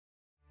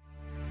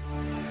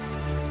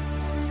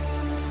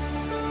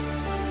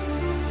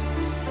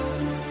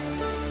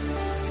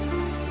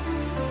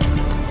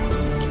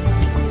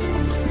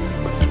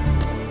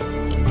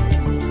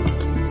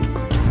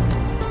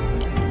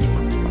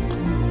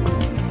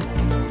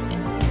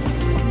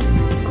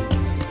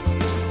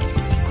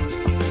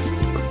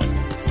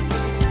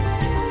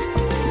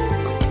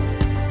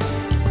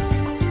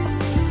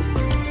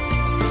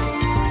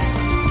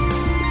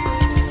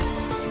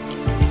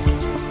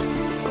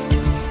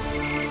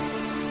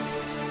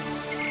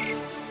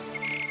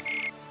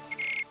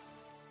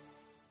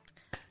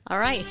All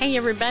right. Hey,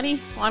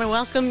 everybody. I want to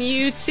welcome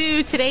you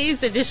to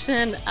today's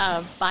edition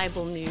of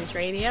Bible News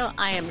Radio.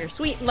 I am your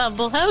sweet,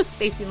 lovable host,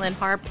 Stacy Lynn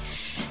Harp,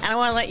 and I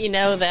want to let you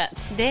know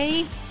that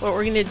today what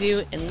we're going to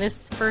do in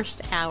this first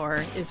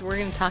hour is we're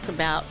going to talk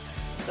about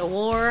the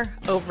war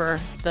over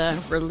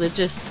the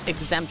religious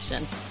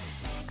exemption.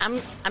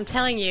 I'm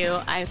telling you,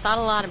 I thought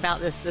a lot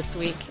about this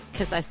week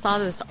because I saw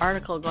this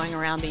article going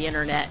around the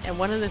internet, and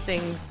one of the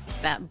things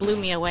that blew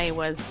me away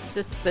was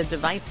just the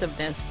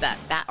divisiveness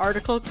that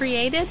article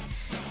created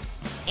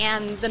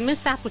and the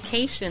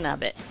misapplication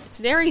of it. It's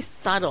very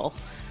subtle,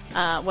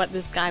 what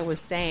this guy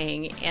was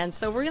saying, and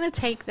so we're going to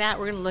take that,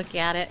 we're going to look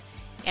at it,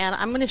 and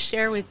I'm going to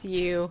share with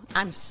you,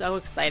 I'm so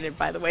excited,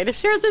 by the way, to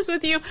share this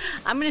with you.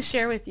 I'm going to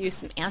share with you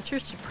some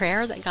answers to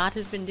prayer that God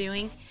has been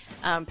doing.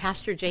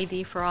 Pastor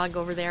J.D. Frog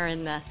over there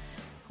in the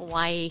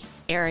Hawaii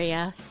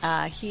area,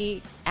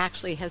 he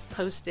actually has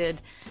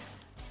posted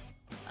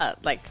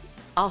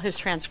all his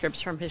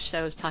transcripts from his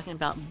shows talking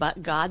about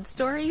but God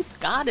stories.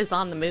 God is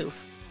on the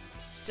move.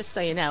 Just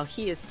so you know,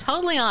 he is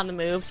totally on the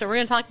move. So we're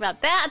going to talk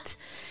about that.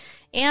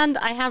 And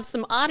I have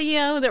some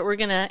audio that we're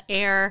going to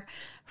air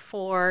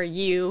for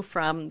you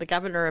from the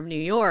governor of New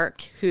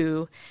York,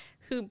 who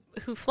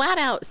flat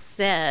out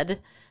said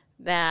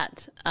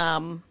that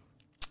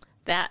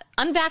that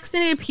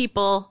unvaccinated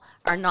people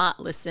are not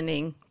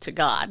listening to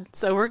God.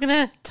 So we're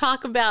going to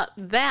talk about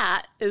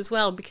that as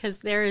well, because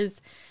there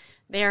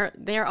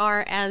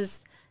are,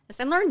 as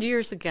I learned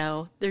years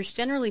ago, there's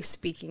generally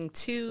speaking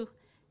two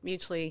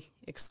mutually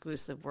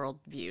exclusive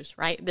worldviews,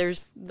 right?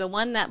 There's the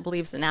one that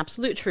believes in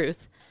absolute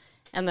truth,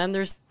 and then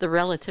there's the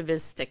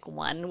relativistic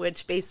one,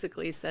 which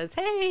basically says,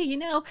 hey,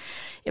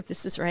 if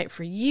this is right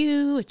for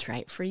you, it's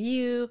right for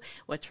you.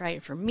 What's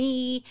right for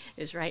me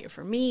is right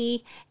for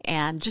me.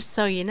 And just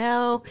so you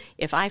know,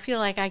 if I feel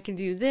like I can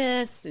do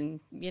this and,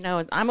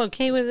 I'm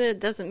okay with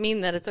it, doesn't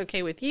mean that it's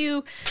okay with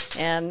you.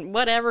 And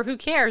whatever, who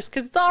cares?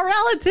 Because it's all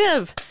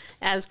relative.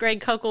 As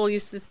Greg Koukl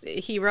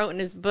he wrote in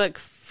his book,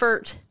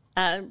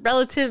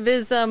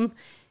 Relativism,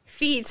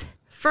 Feet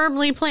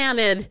Firmly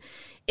Planted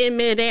in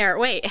midair.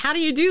 Wait, how do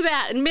you do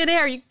that in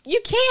midair? You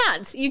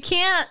can't.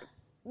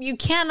 You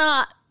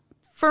cannot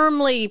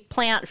firmly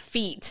plant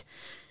feet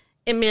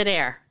in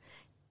midair.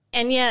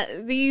 And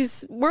yet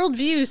these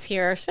worldviews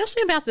here,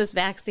 especially about this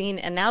vaccine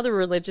and now the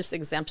religious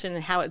exemption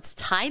and how it's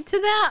tied to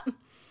that,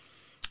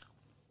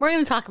 we're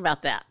going to talk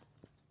about that.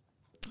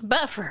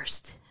 But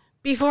first,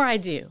 before I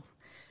do,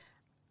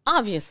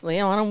 obviously,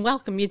 I want to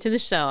welcome you to the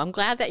show. I'm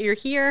glad that you're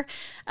here.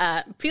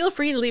 Feel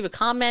free to leave a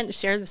comment,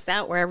 share this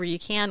out wherever you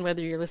can,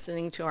 whether you're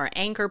listening to our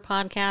Anchor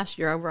podcast,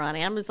 you're over on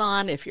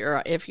Amazon, if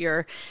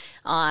you're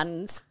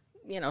on,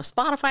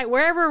 Spotify,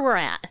 wherever we're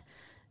at.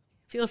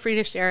 Feel free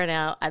to share it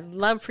out. I'd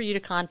love for you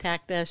to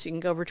contact us. You can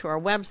go over to our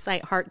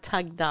website,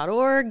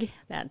 hearttug.org.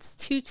 That's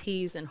 2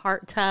 T's in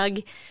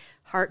hearttug.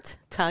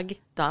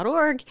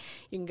 hearttug.org.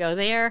 You can go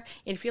there.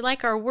 And if you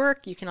like our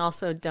work, you can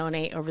also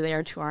donate over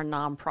there to our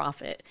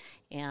nonprofit.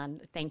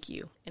 And thank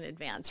you in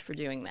advance for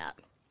doing that.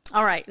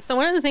 All right. So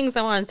one of the things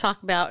I want to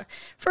talk about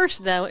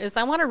first, though, is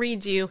I want to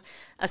read you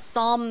a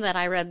psalm that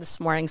I read this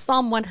morning,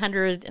 Psalm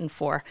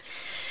 104.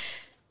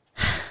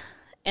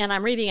 And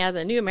I'm reading out of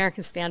the New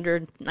American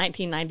Standard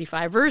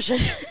 1995 version.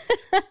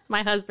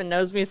 My husband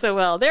knows me so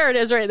well. There it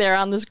is right there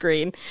on the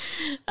screen.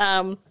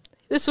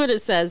 This is what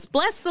it says.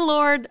 Bless the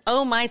Lord,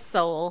 O my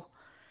soul.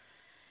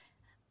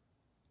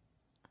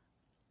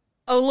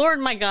 O Lord,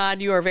 my God,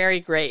 you are very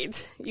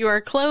great. You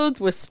are clothed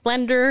with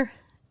splendor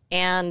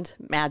and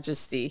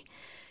majesty,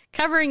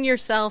 covering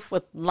yourself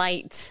with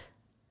light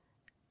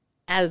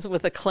as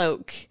with a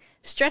cloak,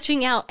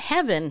 stretching out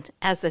heaven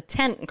as a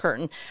tent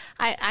curtain.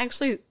 I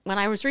actually, when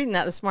I was reading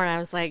that this morning, I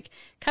was like,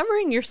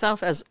 covering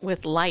yourself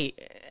with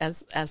light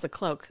as a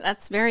cloak.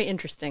 That's very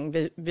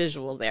interesting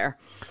visual there.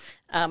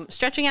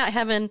 Stretching out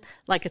heaven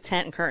like a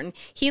tent curtain.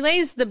 He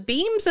lays the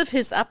beams of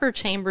his upper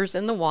chambers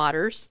in the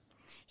waters.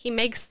 He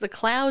makes the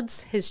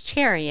clouds his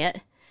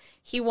chariot.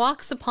 He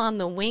walks upon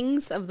the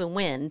wings of the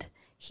wind.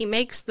 He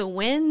makes the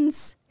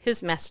winds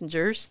his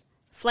messengers,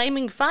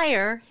 flaming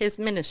fire his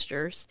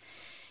ministers.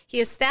 He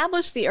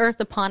established the earth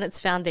upon its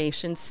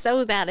foundations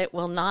so that it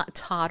will not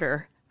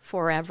totter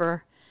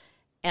forever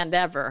and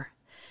ever.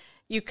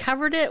 You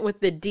covered it with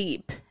the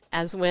deep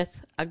as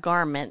with a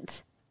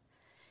garment.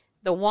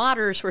 The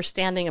waters were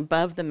standing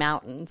above the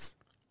mountains.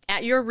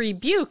 At your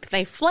rebuke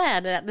they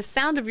fled, and at the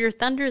sound of your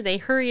thunder they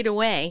hurried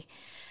away.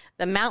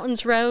 The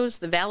mountains rose,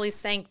 the valleys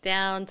sank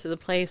down to the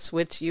place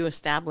which you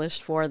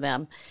established for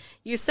them.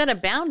 You set a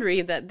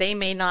boundary that they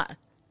may not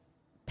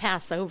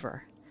pass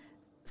over,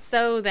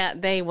 so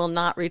that they will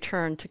not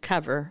return to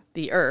cover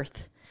the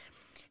earth.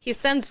 He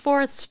sends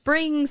forth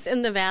springs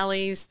in the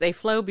valleys. They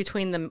flow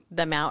between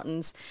the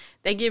mountains.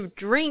 They give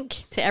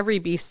drink to every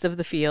beast of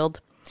the field.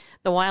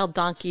 The wild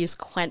donkeys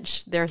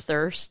quench their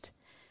thirst.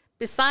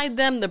 Beside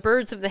them, the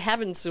birds of the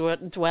heavens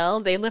dwell.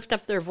 They lift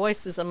up their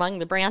voices among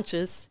the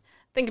branches.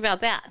 Think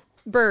about that.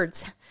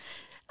 Birds.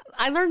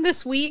 I learned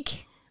this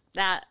week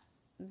that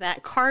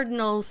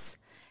cardinals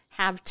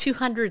have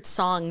 200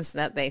 songs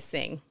that they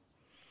sing.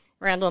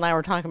 Randall and I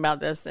were talking about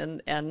this,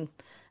 and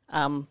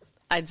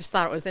I just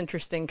thought it was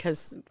interesting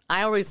because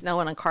I always know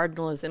when a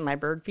cardinal is in my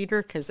bird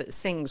feeder because it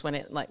sings when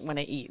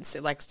it eats.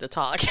 It likes to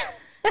talk.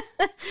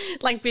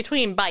 Like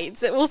between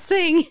bites, it will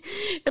sing.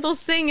 It'll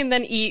sing and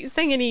then eat,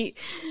 sing and eat.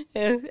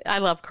 I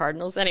love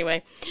cardinals.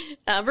 Anyway,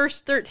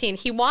 verse 13,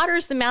 he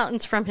waters the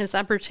mountains from his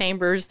upper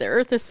chambers. The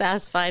earth is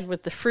satisfied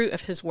with the fruit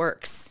of his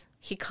works.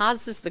 He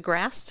causes the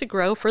grass to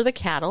grow for the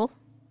cattle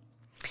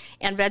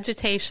and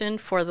vegetation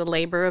for the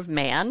labor of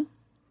man,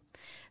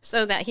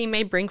 so that he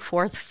may bring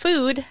forth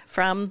food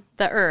from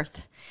the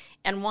earth,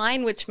 and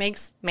wine which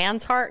makes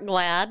man's heart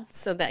glad,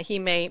 so that he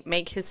may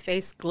make his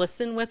face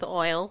glisten with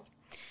oil,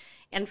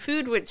 and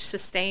food which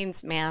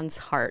sustains man's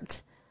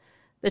heart.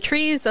 The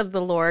trees of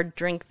the Lord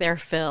drink their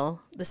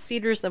fill, the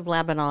cedars of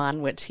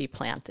Lebanon which he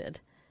planted.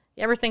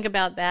 You ever think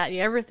about that?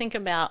 You ever think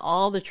about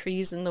all the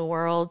trees in the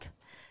world?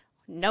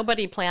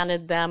 Nobody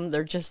planted them.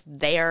 They're just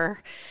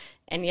there.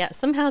 And yet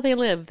somehow they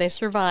live. They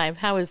survive.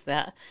 How is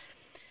that?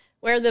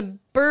 Where the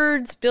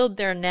birds build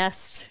their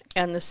nest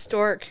and the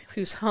stork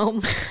whose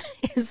home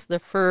is the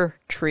fir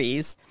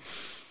trees.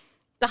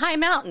 The high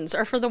mountains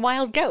are for the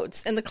wild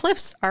goats, and the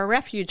cliffs are a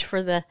refuge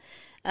for the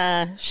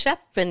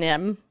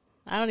Shephanim.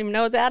 I don't even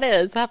know what that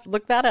is. I have to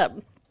look that up.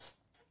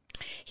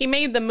 He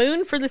made the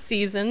moon for the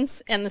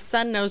seasons, and the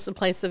sun knows the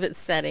place of its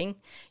setting.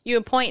 You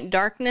appoint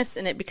darkness,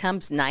 and it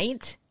becomes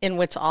night, in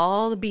which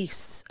all the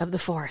beasts of the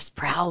forest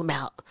prowl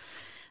about.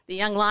 The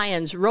young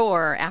lions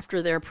roar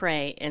after their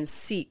prey and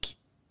seek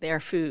their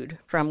food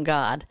from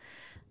God.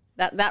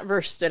 That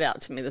verse stood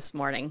out to me this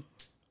morning.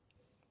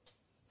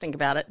 Think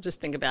about it.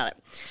 Just think about it.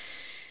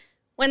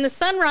 When the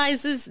sun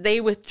rises, they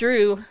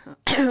withdraw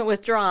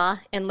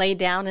and lay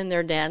down in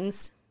their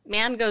dens.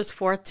 Man goes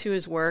forth to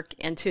his work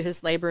and to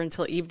his labor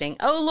until evening.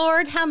 O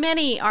Lord, how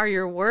many are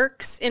your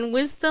works? In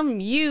wisdom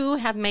you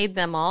have made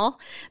them all.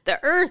 The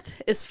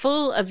earth is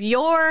full of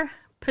your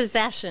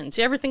possessions.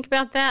 You ever think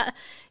about that?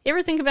 You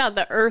ever think about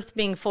the earth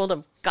being full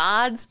of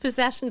God's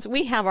possessions?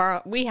 We have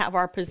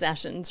our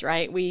possessions,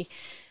 right? We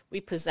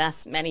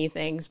possess many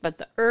things, but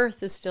the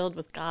earth is filled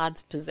with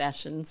God's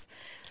possessions.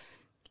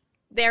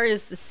 There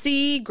is the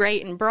sea,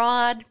 great and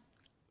broad,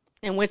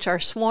 in which are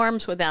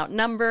swarms without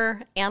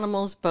number,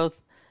 animals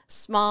both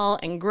small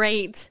and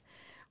great,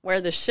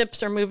 where the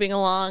ships are moving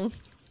along.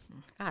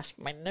 Gosh,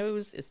 my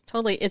nose is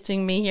totally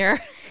itching me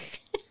here.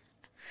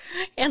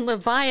 And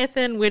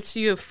Leviathan, which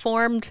you have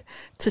formed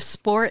to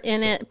sport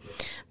in it.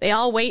 They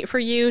all wait for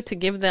you to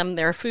give them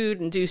their food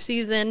in due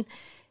season.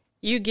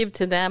 You give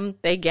to them,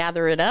 they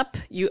gather it up.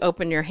 You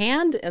open your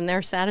hand, and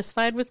they're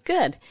satisfied with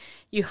good.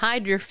 You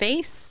hide your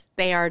face,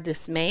 they are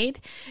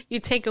dismayed. You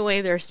take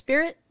away their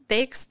spirit,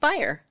 they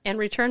expire and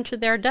return to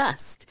their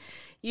dust.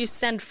 You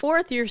send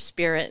forth your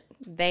spirit,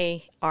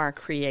 they are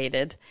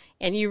created,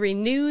 and you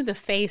renew the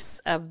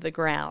face of the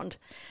ground.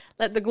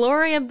 Let the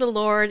glory of the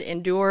Lord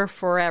endure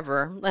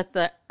forever. Let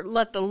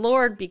the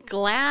Lord be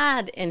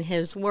glad in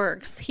his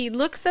works. He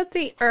looks at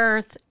the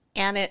earth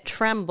and it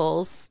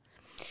trembles.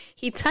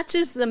 He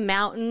touches the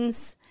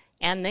mountains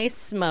and they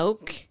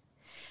smoke.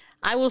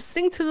 I will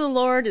sing to the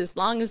Lord as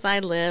long as I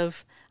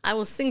live. I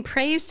will sing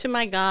praise to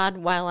my God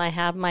while I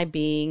have my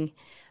being.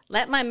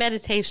 Let my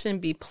meditation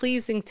be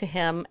pleasing to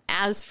him.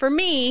 As for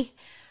me,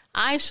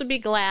 I shall be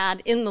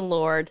glad in the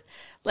Lord.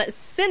 Let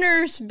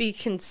sinners be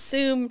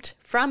consumed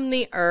from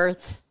the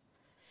earth,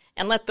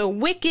 and let the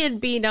wicked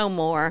be no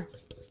more.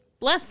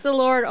 Bless the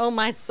Lord, O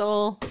my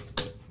soul.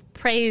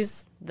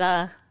 Praise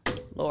the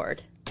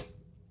Lord.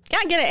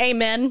 Can I get an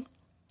amen?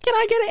 Can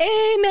I get an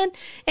amen?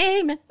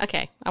 Amen.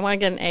 Okay, I want to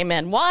get an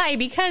amen. Why?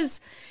 Because,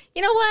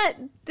 you know what?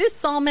 This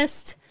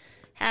psalmist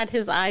had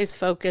his eyes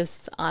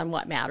focused on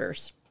what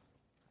matters.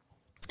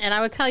 And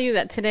I would tell you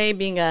that today,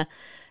 being a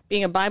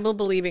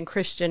Bible-believing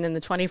Christian in the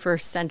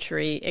 21st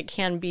century, it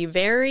can be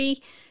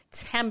very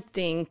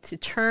tempting to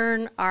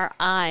turn our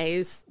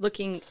eyes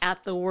looking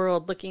at the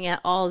world, looking at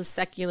all the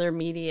secular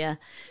media,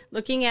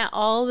 looking at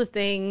all the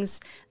things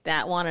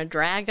that want to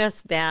drag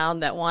us down,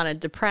 that want to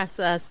depress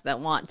us, that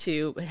want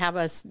to have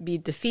us be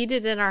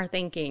defeated in our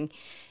thinking,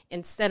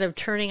 instead of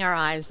turning our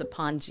eyes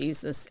upon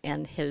Jesus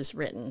and his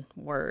written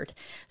word.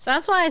 So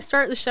that's why I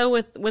start the show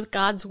with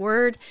God's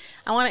word.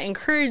 I want to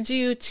encourage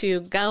you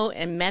to go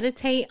and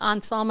meditate on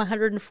Psalm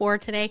 104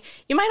 today.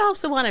 You might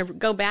also want to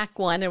go back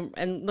one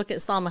and look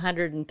at Psalm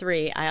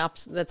 103.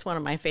 That's one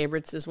of my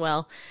favorites as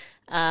well,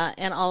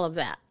 and all of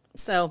that.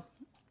 So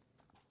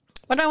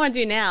what I want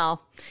to do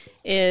now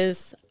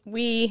is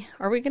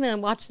are we going to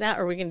watch that,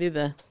 or are we going to do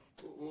the...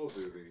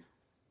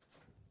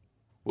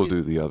 We'll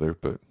do the other,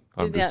 but...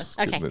 I'm just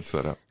getting it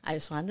set up. I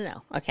just wanted to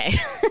know. Okay.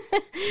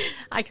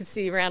 I can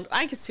see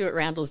what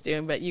Randall's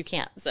doing, but you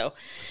can't. So,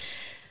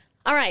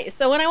 all right.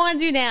 So what I want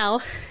to do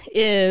now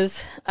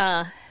is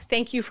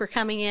thank you for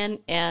coming in,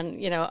 and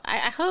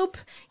I hope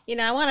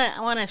I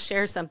want to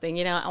share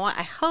something.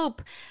 I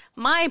hope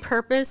my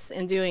purpose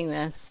in doing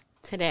this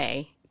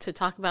today to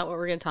talk about what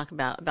we're going to talk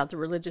about the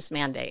religious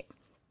mandate.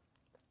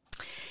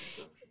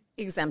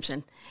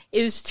 exemption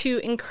is to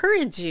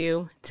encourage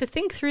you to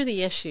think through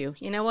the issue.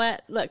 You know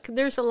what? Look,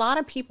 there's a lot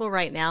of people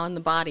right now in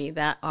the body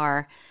that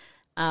are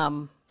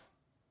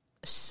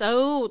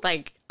so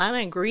like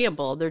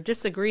unagreeable. They're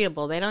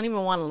disagreeable. They don't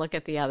even want to look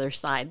at the other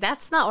side.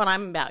 That's not what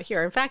I'm about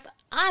here. In fact,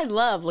 I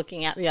love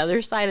looking at the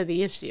other side of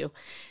the issue.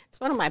 It's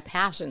one of my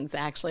passions,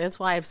 actually. That's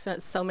why I've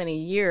spent so many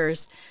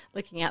years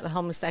looking at the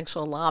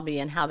homosexual lobby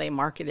and how they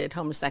marketed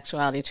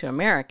homosexuality to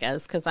America,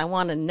 is because I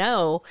want to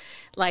know,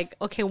 like,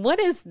 okay, what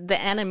is the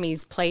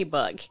enemy's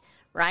playbook,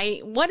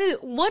 right? What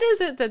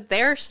is it that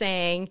they're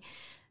saying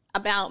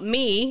about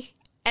me,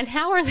 and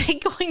how are they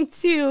going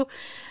to,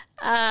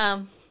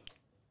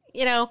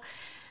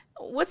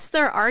 what's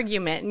their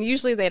argument? And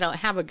usually they don't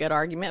have a good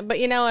argument, but,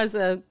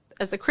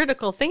 as a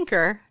critical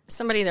thinker,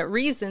 somebody that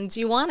reasons,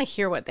 you want to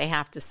hear what they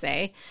have to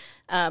say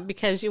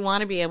because you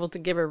want to be able to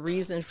give a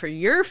reason for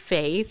your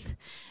faith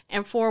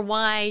and for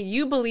why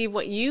you believe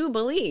what you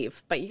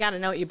believe. But you got to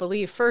know what you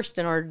believe first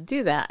in order to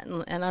do that.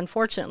 And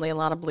unfortunately, a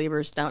lot of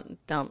believers don't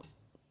know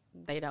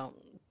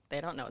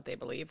what they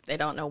believe. They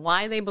don't know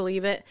why they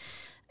believe it,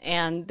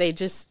 and they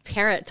just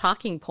parrot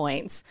talking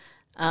points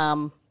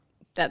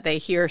that they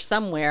hear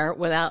somewhere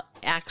without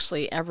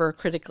actually ever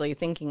critically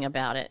thinking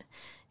about it.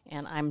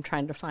 And I'm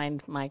trying to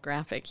find my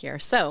graphic here.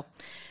 So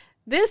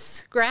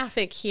this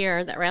graphic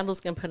here that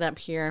Randall's going to put up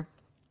here,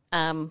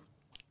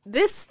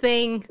 this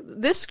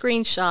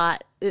screenshot,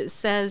 it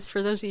says,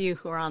 for those of you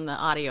who are on the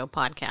audio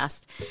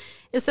podcast,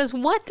 it says,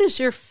 what does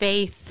your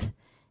faith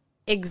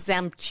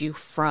exempt you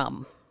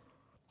from?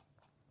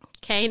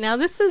 Okay, now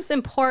this is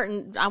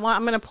important. I'm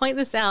going to point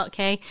this out,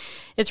 okay?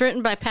 It's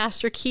written by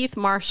Pastor Keith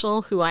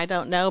Marshall, who I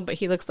don't know, but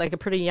he looks like a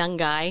pretty young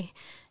guy.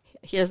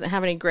 He doesn't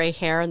have any gray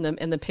hair in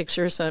the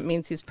picture, so it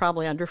means he's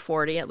probably under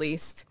 40 at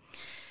least.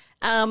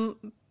 But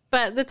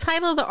the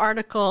title of the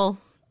article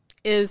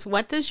is,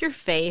 what does your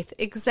faith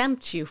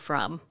exempt you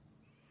from?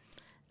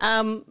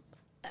 I'm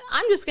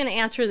just going to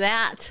answer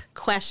that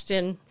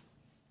question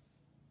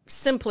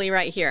simply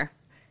right here.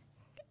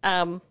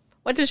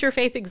 What does your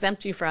faith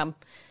exempt you from?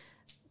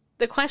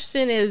 The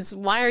question is,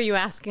 why are you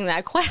asking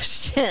that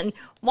question?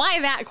 Why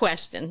that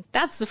question?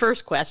 That's the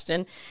first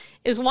question,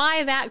 is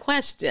why that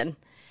question?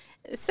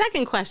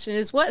 Second question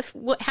is,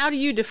 how do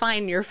you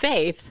define your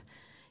faith?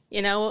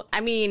 A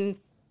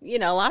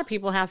lot of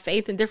people have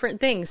faith in different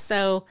things.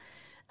 So,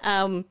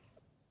 you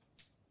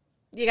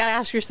got to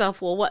ask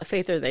yourself, well, what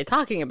faith are they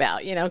talking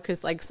about?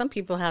 Because like some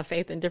people have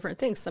faith in different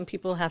things. Some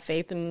people have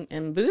faith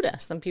in Buddha.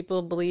 Some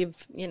people believe,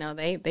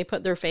 they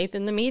put their faith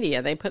in the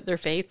media. They put their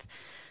faith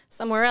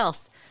somewhere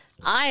else.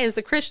 I, as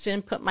a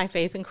Christian, put my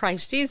faith in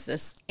Christ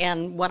Jesus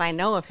and what I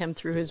know of him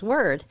through his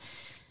word.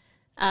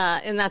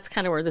 And that's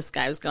kind of where this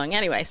guy was going.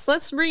 Anyway, so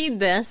let's read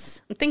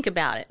this and think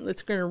about it.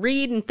 Let's going to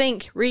read and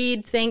think,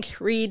 read, think,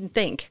 read, and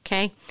think,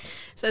 okay?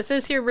 So it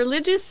says here,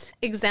 religious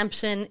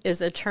exemption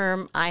is a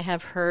term I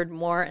have heard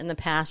more in the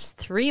past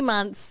 3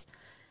 months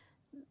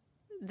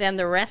than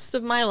the rest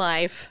of my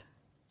life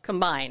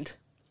combined.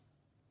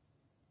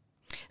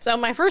 So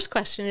my first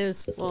question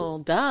is, well,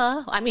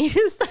 duh. I mean,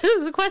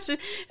 it's a question.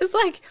 It's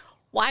like,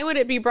 why would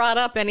it be brought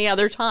up any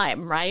other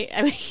time, right?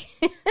 I mean,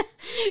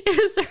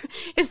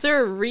 is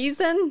there a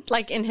reason,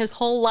 like in his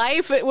whole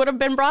life, it would have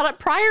been brought up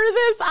prior to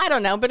this? I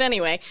don't know. But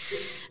anyway,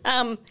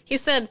 he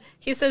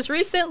says,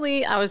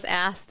 recently I was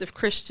asked if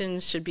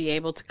Christians should be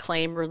able to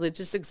claim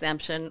religious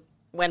exemption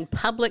when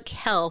public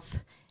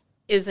health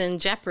is in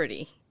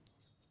jeopardy.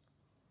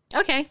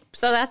 Okay,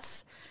 so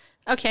that's...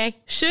 Okay,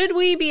 should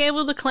we be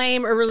able to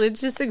claim a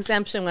religious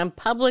exemption when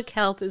public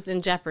health is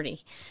in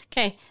jeopardy?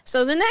 Okay,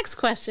 so the next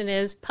question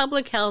is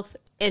public health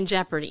in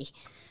jeopardy.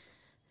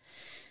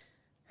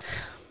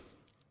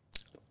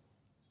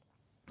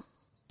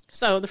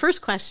 So the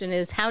first question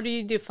is, how do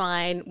you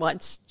define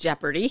what's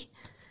jeopardy?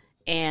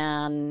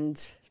 And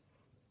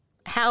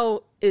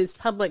how is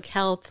public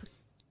health,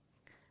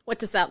 what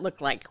does that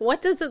look like?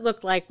 What does it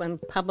look like when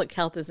public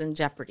health is in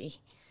jeopardy?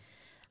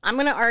 I'm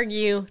going to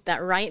argue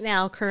that right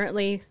now,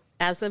 currently,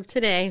 as of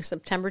today,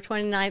 September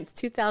 29th,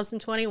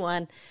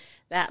 2021,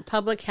 that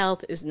public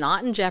health is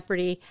not in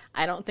jeopardy.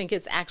 I don't think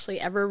it's actually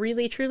ever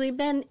really, truly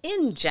been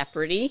in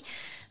jeopardy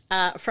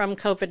from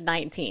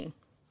COVID-19.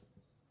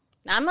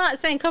 Now, I'm not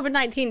saying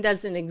COVID-19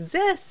 doesn't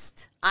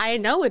exist. I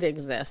know it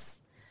exists.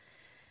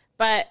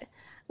 But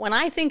when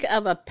I think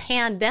of a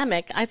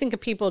pandemic, I think of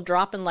people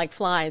dropping like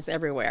flies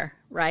everywhere,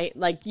 right?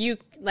 Like you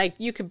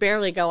could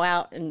barely go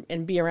out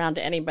and be around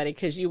to anybody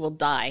because you will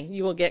die.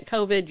 You will get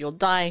COVID, you'll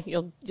die,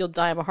 you'll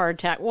die of a heart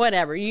attack,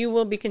 whatever. You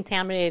will be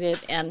contaminated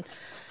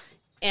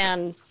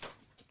and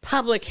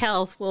public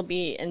health will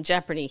be in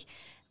jeopardy.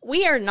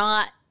 We are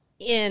not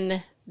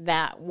in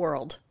that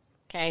world,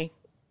 okay?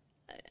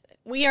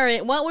 We are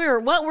in, what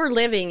we're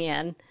living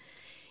in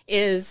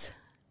is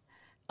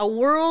a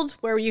world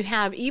where you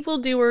have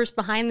evildoers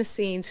behind the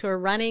scenes who are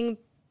running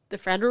the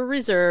Federal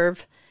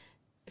Reserve,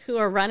 who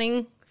are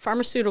running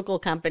pharmaceutical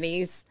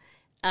companies,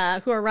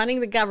 who are running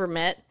the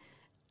government,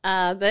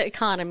 the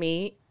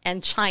economy,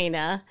 and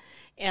China,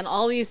 And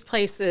all these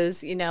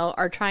places,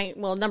 are trying,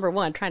 well, number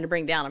one, trying to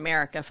bring down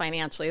America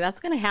financially. That's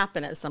going to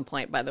happen at some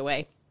point, by the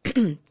way.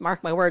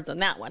 Mark my words on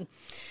that one.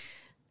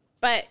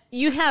 But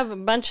you have a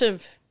bunch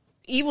of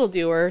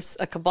evildoers,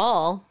 a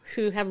cabal,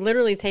 who have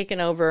literally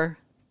taken over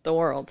the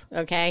world,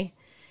 okay?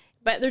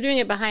 But they're doing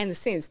it behind the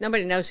scenes.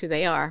 Nobody knows who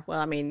they are. Well,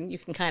 I mean, you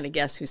can kind of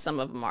guess who some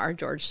of them are.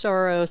 George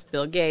Soros,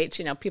 Bill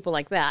Gates, people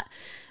like that.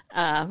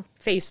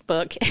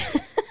 Facebook.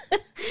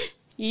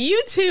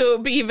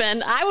 YouTube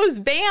even. I was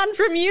banned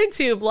from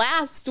YouTube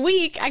last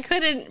week. I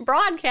couldn't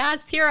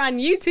broadcast here on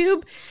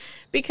YouTube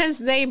because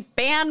they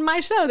banned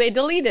my show. They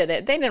deleted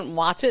it. They didn't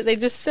watch it. They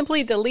just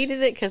simply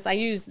deleted it because I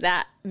used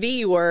that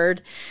V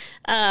word.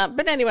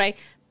 But anyway,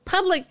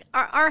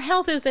 our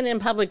health isn't in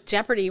public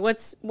jeopardy.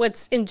 What's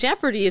in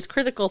jeopardy is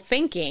critical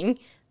thinking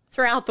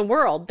throughout the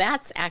world.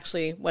 That's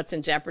actually what's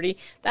in jeopardy.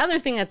 The other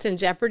thing that's in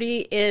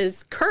jeopardy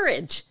is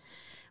courage.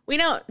 We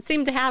don't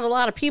seem to have a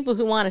lot of people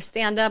who want to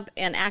stand up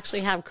and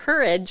actually have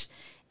courage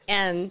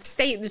and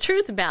state the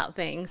truth about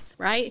things,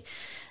 right?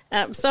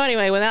 So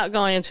anyway, without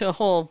going into a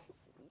whole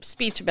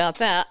speech about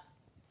that,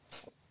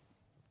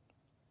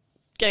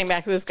 getting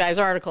back to this guy's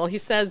article, he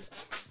says,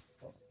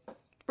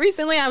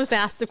 recently I was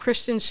asked if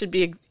Christians should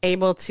be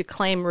able to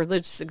claim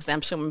religious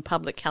exemption when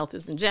public health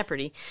is in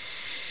jeopardy.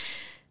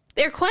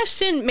 Their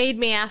question made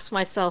me ask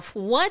myself,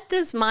 what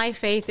does my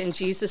faith in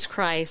Jesus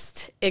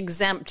Christ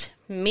exempt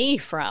me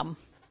from?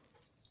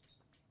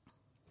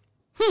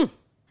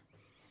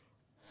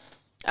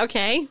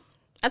 Okay,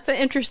 that's an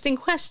interesting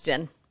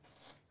question.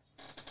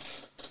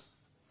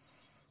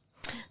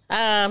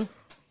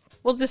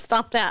 We'll just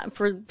stop that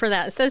for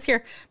that. It says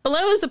here,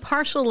 below is a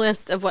partial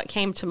list of what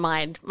came to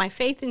mind. My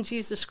faith in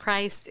Jesus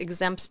Christ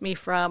exempts me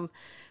from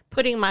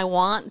putting my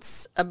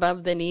wants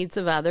above the needs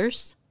of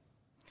others.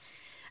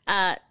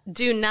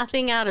 Do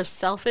nothing out of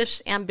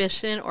selfish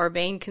ambition or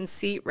vain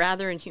conceit.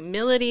 Rather, in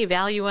humility,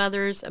 value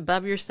others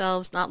above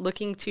yourselves, not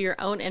looking to your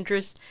own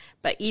interest,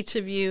 but each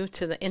of you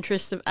to the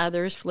interest of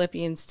others.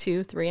 Philippians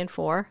 2, 3, and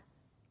 4.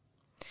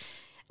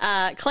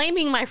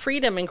 Claiming my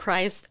freedom in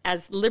Christ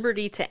as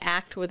liberty to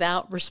act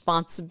without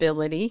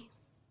responsibility.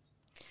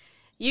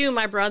 You,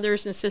 my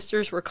brothers and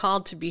sisters, were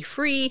called to be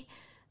free,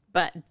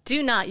 but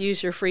do not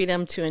use your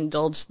freedom to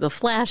indulge the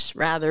flesh.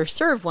 Rather,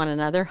 serve one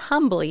another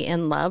humbly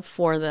in love,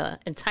 for the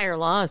entire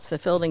law is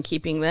fulfilled in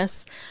keeping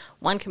this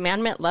one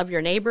commandment: love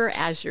your neighbor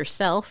as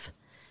yourself.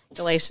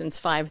 Galatians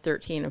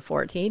 5:13 and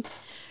 14.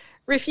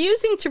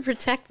 Refusing to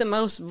protect the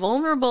most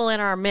vulnerable in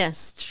our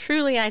midst.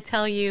 Truly, I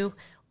tell you,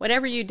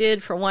 whatever you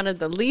did for one of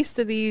the least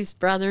of these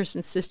brothers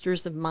and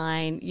sisters of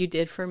mine, you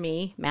did for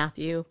me.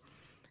 Matthew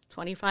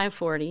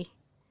 25:40.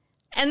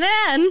 And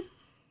then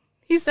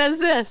he says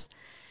this.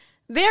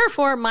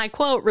 Therefore, my,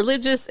 quote,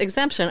 religious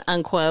exemption,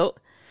 unquote,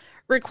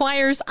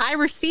 requires I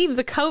receive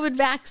the COVID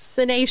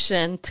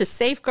vaccination to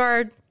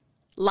safeguard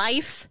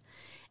life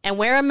and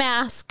wear a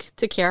mask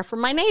to care for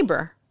my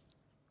neighbor.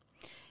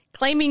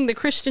 Claiming the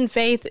Christian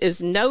faith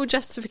is no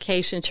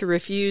justification to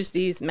refuse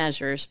these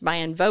measures. By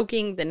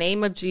invoking the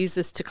name of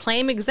Jesus to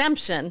claim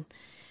exemption,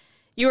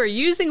 you are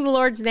using the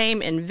Lord's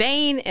name in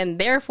vain and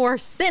therefore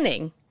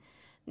sinning.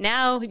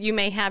 Now you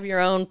may have your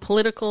own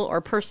political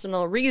or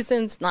personal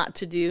reasons not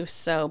to do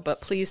so,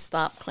 but please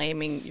stop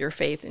claiming your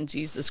faith in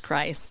Jesus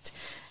Christ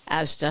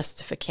as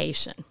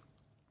justification.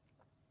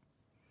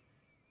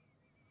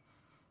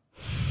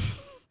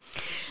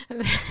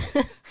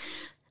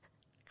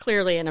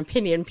 Clearly an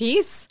opinion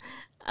piece,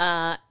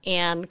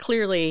 and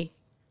clearly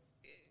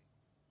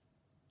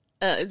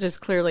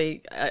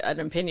an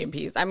opinion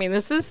piece. I mean,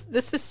 this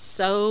is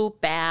so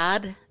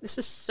bad. This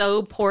is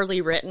so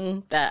poorly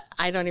written that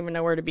I don't even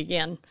know where to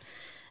begin.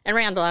 And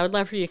Randall, I would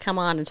love for you to come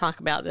on and talk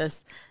about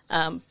this,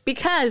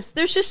 because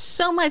there's just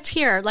so much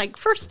here. Like,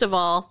 first of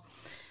all,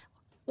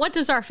 what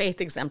does our faith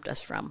exempt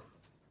us from?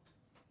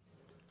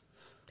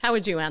 How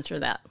would you answer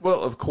that?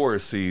 Well, of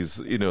course,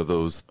 he's,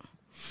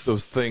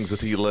 those things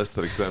that he lists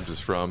that exempt us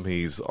from,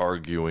 he's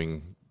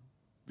arguing,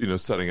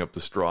 setting up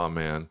the straw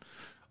man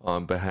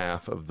on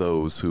behalf of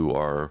those who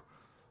are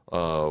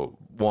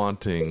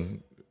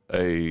wanting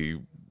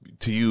to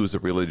use a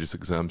religious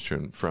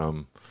exemption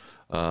from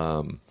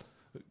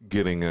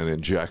getting an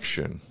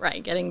injection.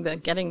 Right, getting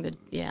the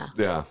yeah.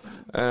 Yeah.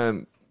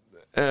 And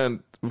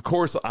of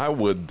course I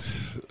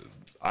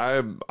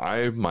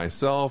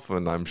myself,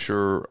 and I'm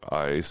sure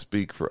I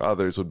speak for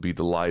others, would be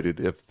delighted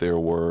if there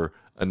were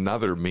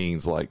another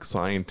means like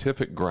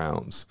scientific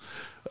grounds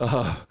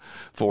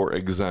for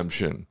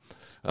exemption.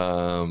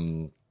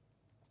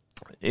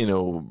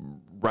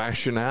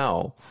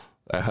 Rationale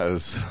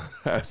as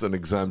an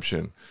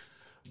exemption,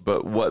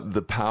 but what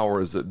the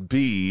powers that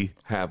be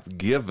have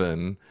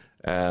given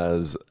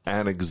as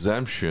an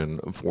exemption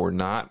for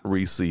not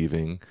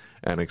receiving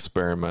an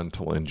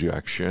experimental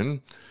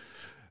injection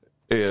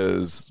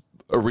is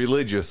a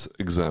religious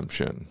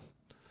exemption.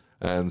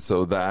 And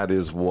so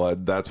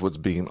that's what's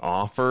being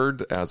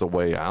offered as a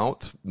way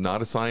out,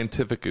 not a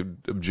scientific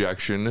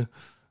objection,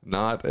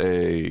 not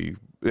a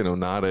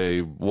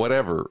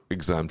whatever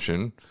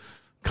exemption,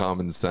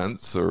 common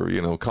sense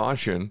or,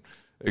 caution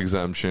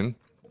exemption.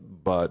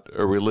 but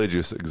a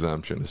religious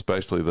exemption,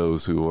 especially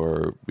those who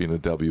are,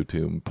 W-2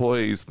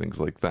 employees, things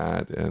like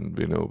that, and,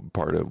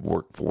 part of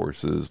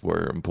workforces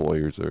where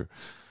employers are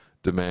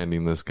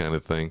demanding this kind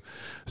of thing.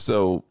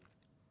 So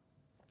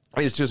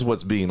it's just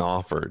what's being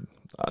offered.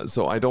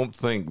 So I don't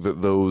think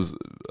that those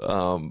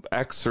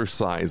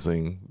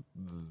exercising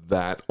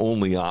that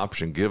only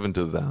option given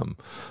to them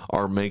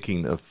are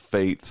making a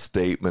faith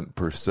statement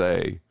per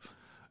se,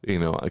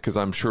 because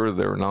I'm sure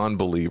there are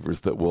non-believers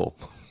that will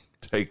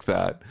take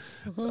that,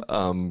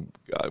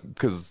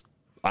 because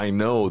I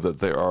know that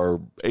there are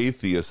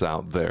atheists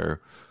out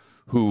there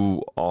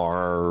who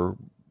are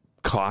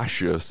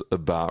cautious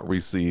about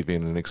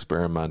receiving an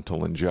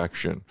experimental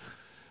injection.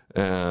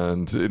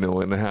 And,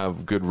 and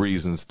have good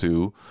reasons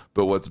to,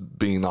 but what's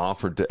being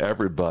offered to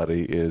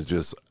everybody is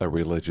just a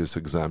religious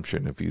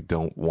exemption if you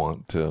don't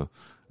want to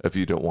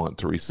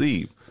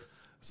receive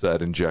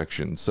said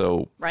injection.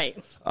 So right.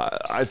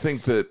 I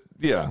think that,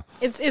 yeah.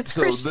 It's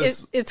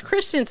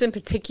Christians in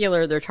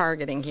particular they're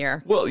targeting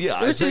here. Well,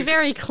 yeah. Which is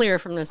very clear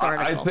from this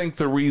article. I think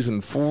the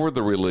reason for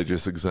the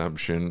religious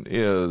exemption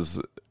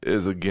is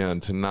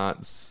again,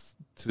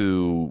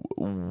 to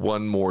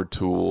one more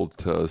tool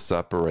to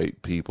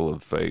separate people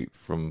of faith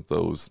from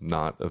those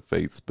not of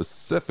faith,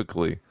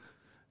 specifically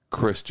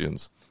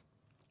Christians.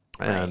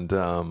 Right.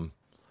 And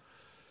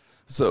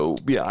so,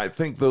 yeah, I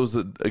think those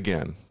that,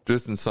 again,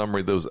 just in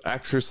summary, those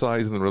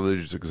exercising the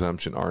religious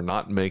exemption are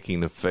not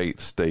making a faith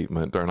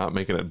statement, are not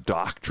making a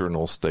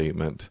doctrinal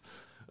statement.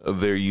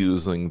 They're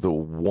using the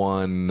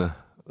one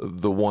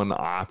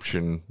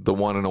option, the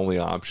one and only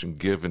option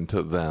given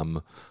to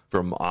them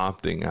from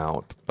opting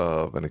out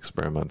of an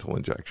experimental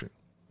injection.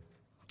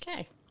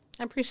 Okay.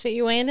 I appreciate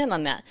you weighing in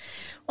on that.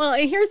 Well,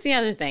 here's the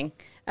other thing.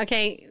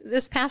 Okay.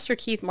 This Pastor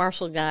Keith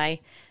Marshall guy,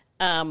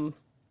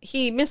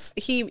 he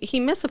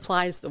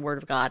misapplies the word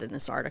of God in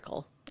this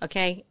article.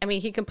 Okay. I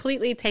mean, he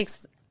completely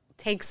takes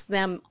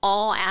them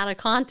all out of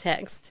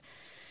context,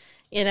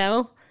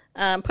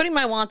 putting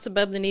my wants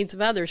above the needs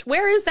of others.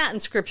 Where is that in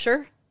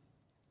Scripture?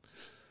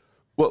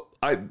 Well,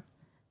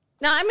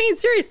 No, I mean,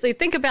 seriously,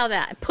 think about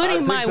that.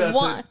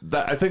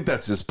 I think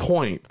that's his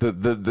point,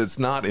 that's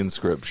not in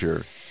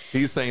Scripture.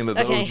 He's saying that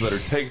those that are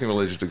taking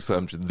religious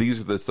exemption,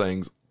 these are the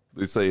things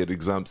they say it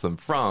exempts them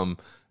from,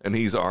 and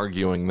he's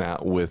arguing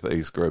that with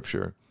a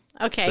Scripture.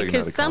 Okay,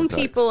 because some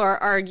people are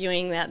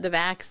arguing that the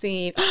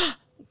vaccine,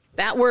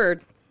 that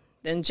word,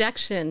 the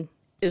injection,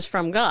 is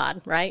from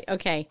God, right?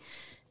 Okay,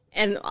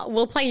 and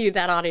we'll play you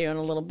that audio in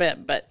a little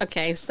bit, but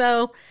okay,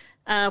 so...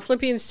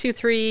 Philippians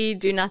 2:3,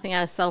 do nothing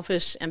out of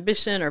selfish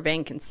ambition or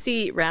vain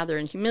conceit, rather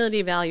in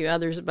humility value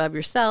others above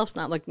yourselves,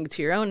 not looking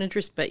to your own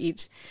interest, but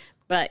each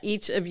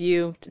of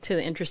you to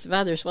the interest of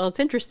others. Well, it's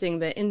interesting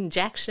that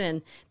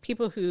injection,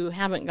 people who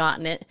haven't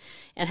gotten it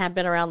and have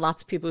been around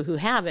lots of people who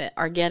have it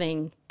are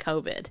getting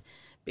COVID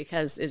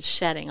because it's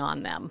shedding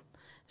on them.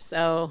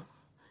 So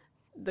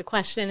the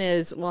question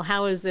is, well,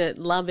 how is it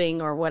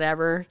loving or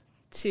whatever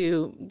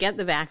to get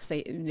the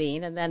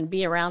vaccine and then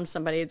be around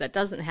somebody that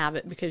doesn't have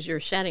it because you're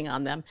shedding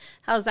on them?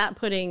 How's that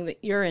putting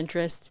your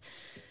interest,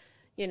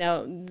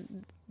 the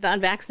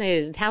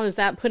unvaccinated? How is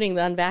that putting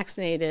the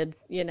unvaccinated,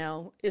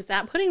 is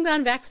that putting the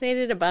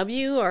unvaccinated above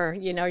you? Or,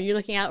 are you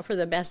looking out for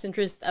the best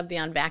interest of the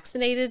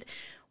unvaccinated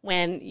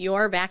when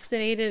you're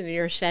vaccinated and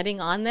you're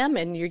shedding on them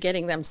and you're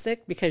getting them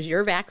sick because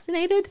you're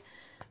vaccinated?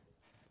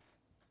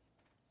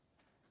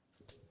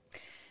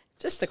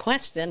 Just a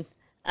question.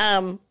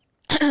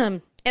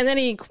 And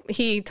then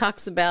he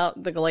talks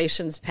about the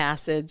Galatians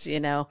passage,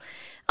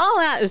 all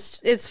that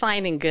is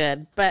fine and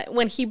good. But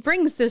when he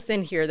brings this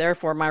in here,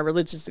 therefore my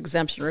religious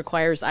exemption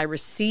requires I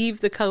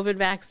receive the COVID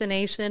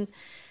vaccination.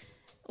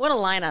 What a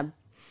line of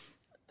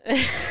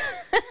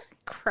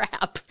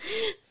crap.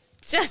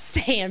 Just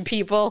saying,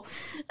 people.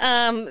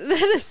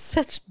 That is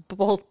such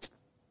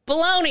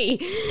baloney.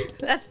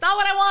 That's not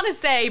what I want to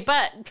say,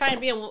 but I'm trying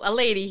to be a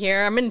lady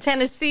here. I'm in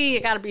Tennessee.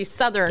 You got to be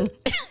Southern.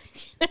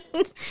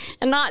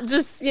 And not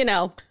just,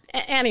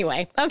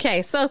 anyway.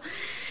 Okay, so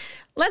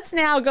let's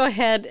now go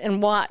ahead and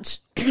watch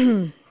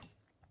the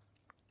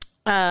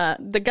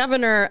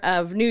governor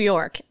of New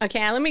York.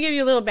 Okay, let me give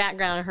you a little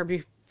background on her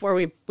before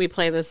we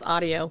play this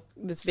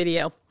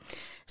video.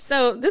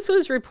 So this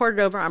was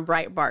reported over on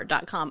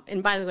Breitbart.com.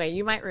 And by the way,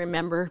 you might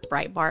remember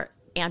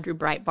Andrew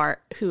Breitbart,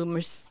 who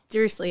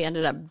mysteriously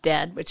ended up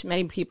dead, which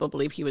many people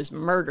believe he was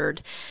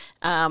murdered.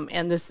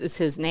 And this is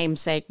his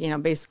namesake.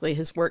 Basically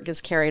his work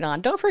is carried on.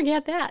 Don't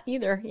forget that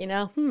either.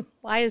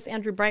 Why is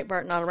Andrew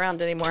Breitbart not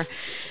around anymore?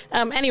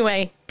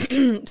 Anyway,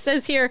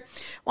 says here,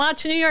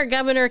 watch New York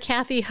Governor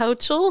Kathy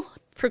Hochul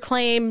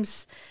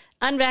proclaims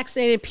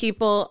unvaccinated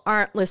people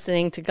aren't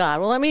listening to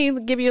God. Well, let me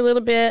give you a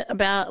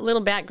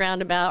little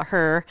background about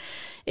her.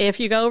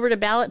 If you go over to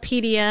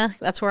Ballotpedia,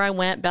 that's where I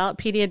went,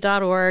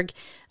 ballotpedia.org.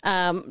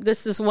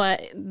 This is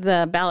what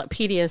the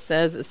Ballotpedia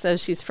says. It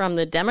says she's from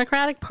the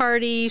Democratic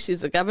Party.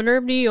 She's the governor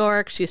of New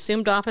York. She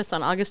assumed office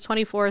on August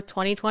 24th,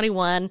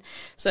 2021.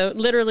 So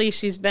literally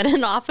she's been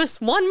in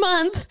office 1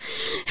 month.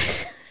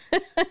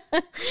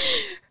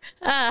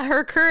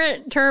 Her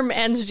current term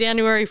ends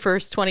January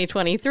 1st,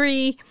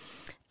 2023.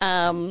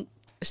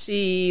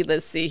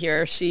 Let's see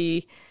here.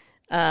 She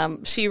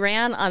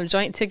ran on a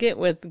joint ticket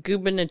with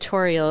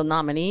gubernatorial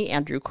nominee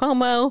Andrew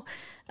Cuomo,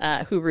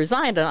 who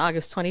resigned on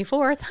August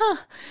 24th.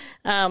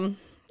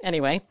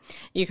 Anyway,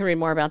 you can read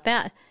more about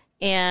that.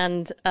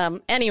 And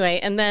anyway,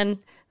 and then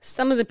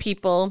some of the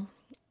people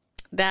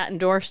that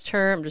endorsed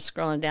her, I'm just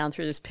scrolling down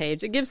through this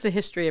page. It gives the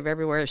history of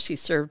everywhere she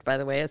served, by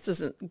the way. This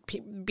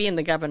isn't, being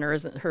the governor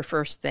isn't her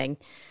first thing.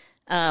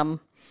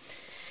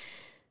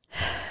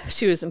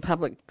 She was in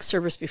public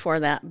service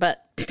before that,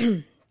 but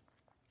here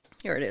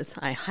it is.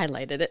 I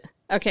highlighted it.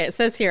 Okay, it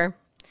says here,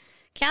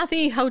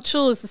 Kathy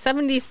Hochul is the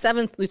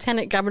 77th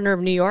Lieutenant Governor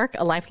of New York,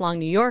 a lifelong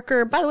New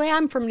Yorker. By the way,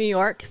 I'm from New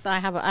York, so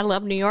I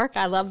love New York.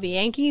 I love the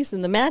Yankees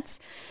and the Mets.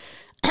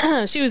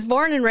 She was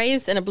born and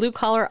raised in a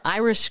blue-collar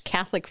Irish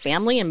Catholic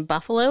family in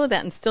Buffalo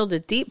that instilled a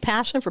deep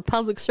passion for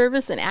public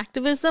service and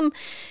activism.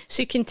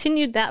 She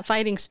continued that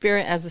fighting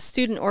spirit as a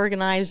student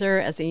organizer,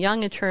 as a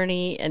young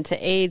attorney, and to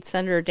aid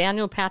Senator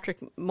Daniel Patrick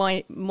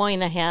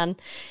Moynihan,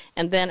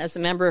 and then as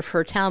a member of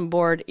her town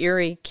board,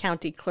 Erie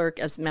County Clerk,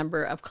 as a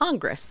member of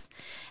Congress.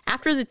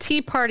 After the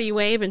Tea Party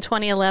wave in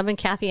 2011,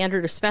 Kathy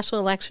entered a special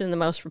election in the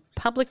most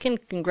Republican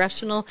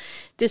congressional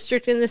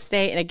district in the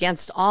state, and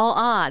against all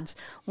odds,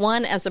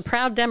 won as a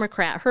proud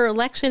Democrat. Her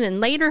election and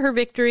later her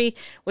victory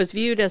was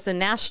viewed as a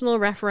national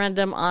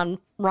referendum on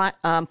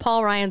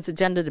Paul Ryan's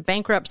agenda to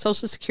bankrupt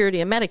Social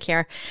Security and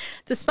Medicare.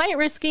 Despite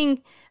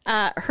risking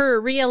her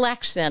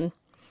re-election,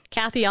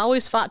 Kathy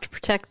always fought to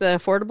protect the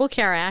Affordable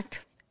Care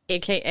Act,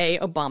 a.k.a.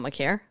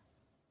 Obamacare,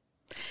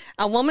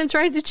 a woman's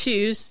right to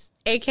choose,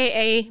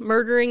 a.k.a.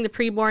 murdering the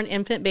preborn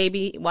infant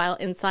baby while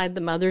inside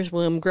the mother's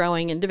womb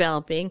growing and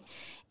developing,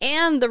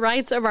 and the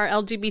rights of our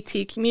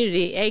LGBT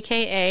community,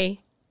 a.k.a.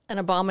 an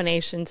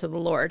abomination to the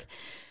Lord.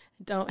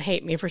 Don't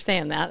hate me for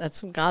saying that.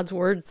 That's God's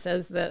word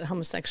says that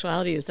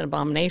homosexuality is an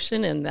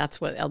abomination, and that's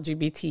what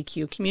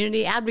LGBTQ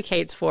community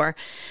advocates for.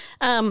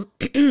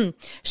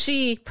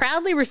 She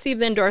proudly received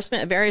the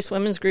endorsement of various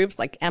women's groups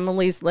like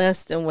Emily's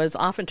List, and was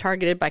often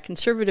targeted by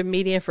conservative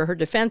media for her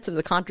defense of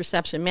the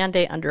contraception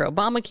mandate under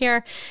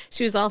Obamacare.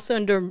 She was also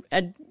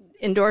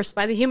endorsed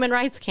by the Human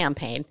Rights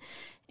Campaign,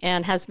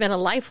 and has been a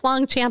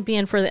lifelong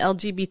champion for the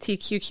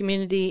LGBTQ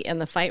community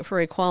and the fight for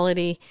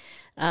equality.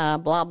 Blah,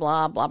 blah,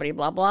 blah, blah,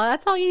 blah, blah.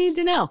 That's all you need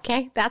to know,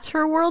 okay? That's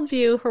her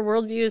worldview. Her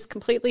worldview is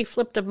completely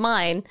flipped of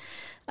mine.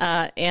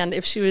 And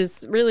if she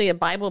was really a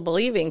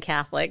Bible-believing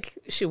Catholic,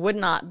 she would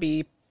not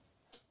be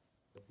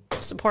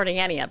supporting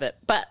any of it.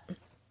 But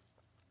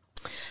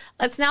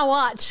let's now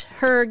watch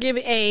her give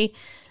a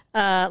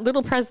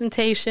little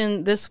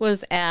presentation. This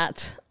was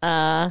at,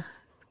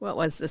 what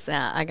was this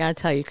at? I got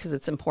to tell you because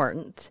it's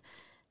important.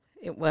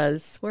 It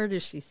was, where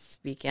did she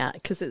speak at?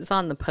 Because it's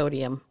on the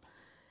podium.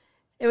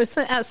 It was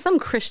at some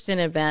Christian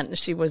event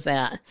she was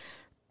at.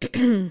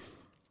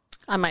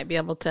 I might be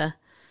able to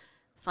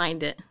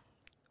find it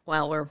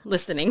while we're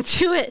listening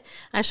to it.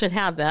 I should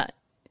have that.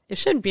 It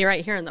should be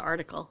right here in the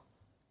article.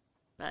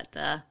 But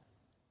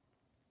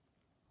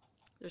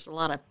there's a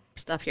lot of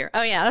stuff here.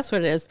 Oh, yeah, that's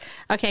what it is.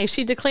 Okay,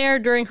 she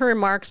declared during her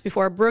remarks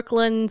before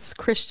Brooklyn's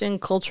Christian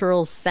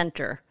Cultural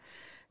Center.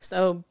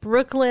 So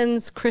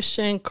Brooklyn's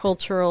Christian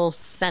Cultural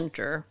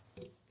Center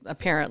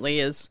apparently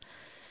is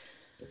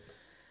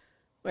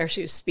where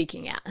she was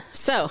speaking at.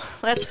 So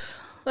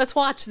let's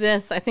watch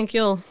this. I think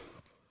you'll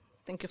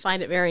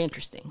find it very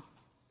interesting.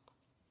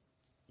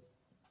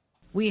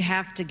 We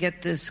have to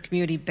get this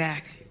community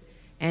back.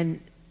 And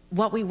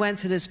what we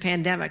went through this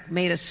pandemic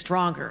made us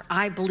stronger.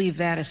 I believe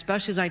that,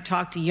 especially when I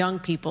talk to young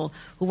people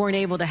who weren't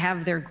able to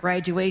have their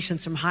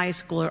graduations from high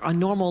school or a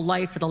normal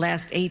life for the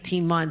last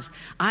 18 months.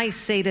 I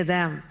say to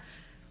them,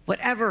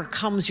 whatever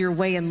comes your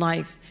way in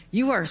life,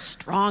 you are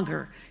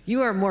stronger.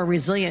 You are more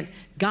resilient.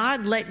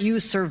 God let you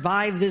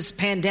survive this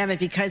pandemic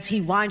because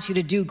he wants you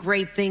to do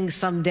great things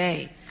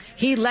someday.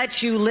 He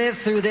let you live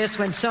through this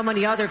when so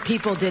many other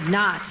people did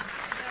not.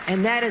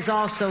 And that is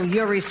also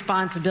your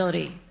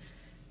responsibility.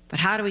 But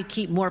how do we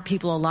keep more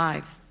people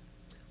alive?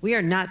 We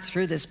are not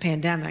through this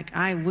pandemic.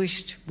 I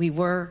wished we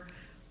were,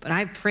 but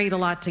I prayed a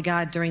lot to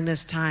God during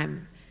this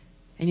time.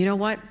 And you know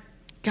what?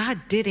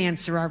 God did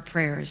answer our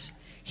prayers.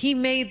 He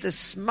made the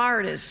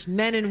smartest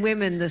men and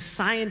women, the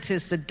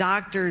scientists, the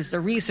doctors,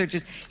 the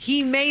researchers.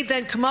 He made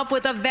them come up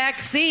with a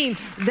vaccine.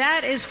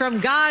 That is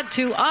from God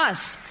to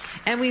us.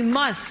 And we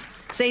must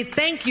say,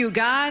 thank you,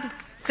 God.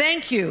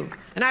 Thank you.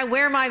 And I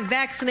wear my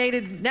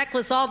vaccinated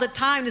necklace all the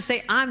time to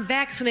say, I'm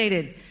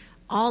vaccinated.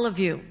 All of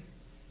you.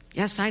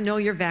 Yes, I know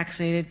you're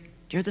vaccinated.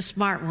 You're the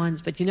smart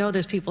ones. But you know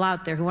there's people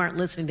out there who aren't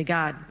listening to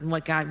God and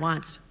what God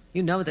wants.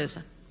 You know this.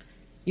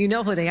 You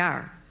know who they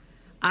are.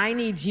 I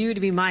need you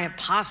to be my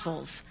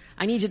apostles.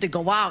 I need you to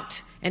go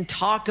out and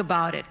talk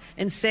about it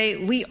and say,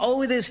 we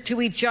owe this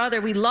to each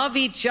other. We love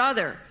each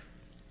other.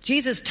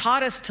 Jesus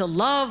taught us to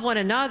love one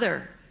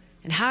another.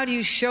 And how do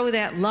you show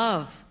that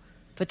love?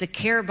 But to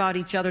care about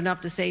each other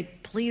enough to say,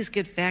 please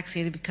get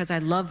vaccinated because I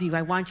love you.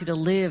 I want you to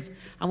live.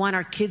 I want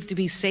our kids to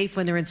be safe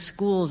when they're in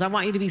schools. I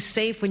want you to be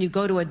safe when you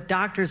go to a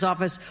doctor's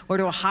office or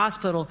to a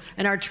hospital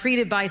and are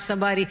treated by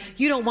somebody.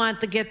 You don't want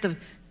to get the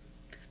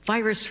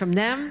virus from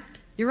them.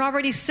 You're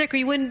already sick or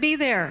you wouldn't be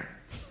there.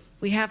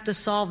 We have to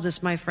solve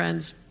this, my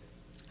friends.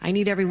 I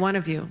need every one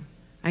of you.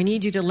 I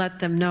need you to let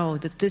them know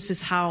that this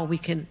is how we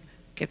can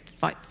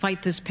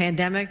fight this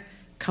pandemic,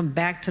 come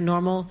back to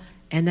normal,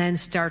 and then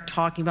start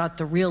talking about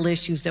the real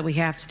issues that we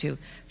have to.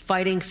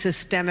 Fighting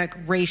systemic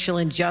racial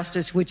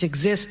injustice, which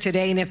exists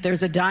today. And if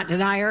there's a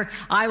denier,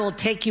 I will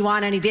take you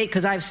on any day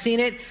because I've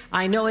seen it.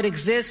 I know it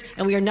exists.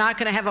 And we are not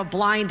going to have a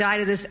blind eye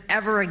to this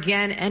ever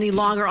again any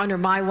longer under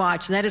my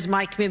watch. And that is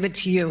my commitment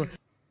to you.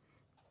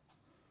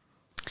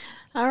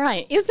 All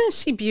right. Isn't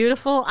she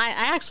beautiful? I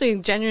actually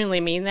genuinely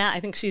mean that. I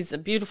think she's a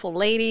beautiful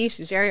lady.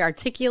 She's very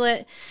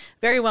articulate,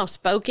 very well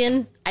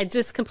spoken. I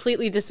just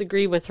completely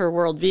disagree with her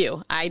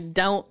worldview. I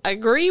don't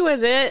agree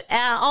with it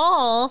at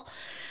all.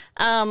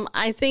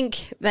 I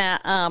think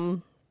that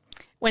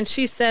when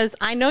she says,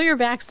 I know you're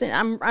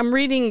vaccinated, I'm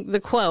reading the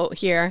quote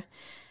here.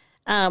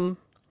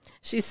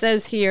 She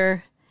says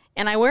here,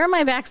 and I wear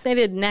my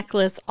vaccinated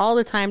necklace all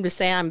the time to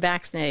say I'm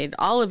vaccinated.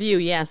 All of you,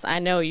 yes, I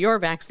know you're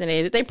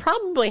vaccinated. They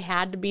probably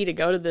had to be to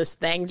go to this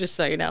thing, just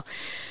so you know.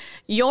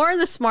 You're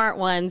the smart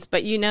ones,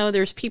 but you know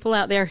there's people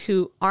out there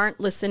who aren't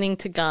listening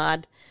to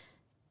God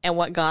and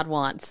what God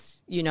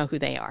wants. You know who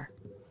they are.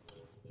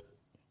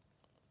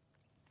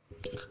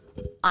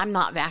 I'm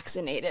not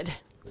vaccinated.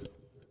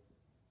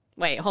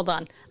 Wait, hold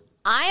on.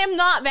 I am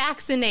not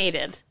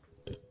vaccinated.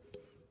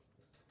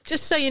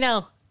 Just so you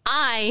know,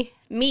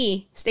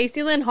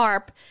 Stacey Lynn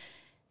Harp,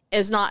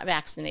 is not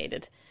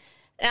vaccinated.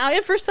 Now,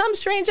 if for some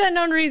strange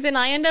unknown reason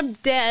I end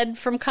up dead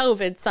from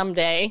COVID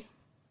someday,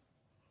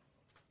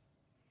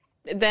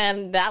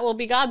 then that will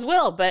be God's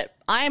will. But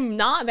I'm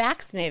not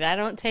vaccinated. I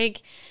don't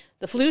take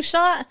the flu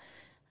shot.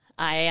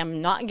 I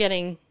am not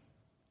getting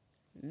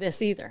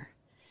this either.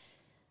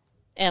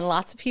 And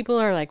lots of people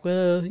are like,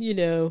 well, you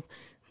know,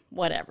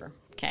 whatever.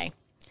 Okay.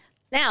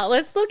 Now,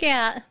 let's look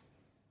at,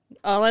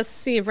 let's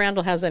see if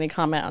Randall has any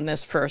comment on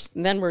this first.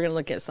 And then we're going to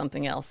look at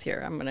something else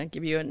here. I'm going to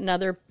give you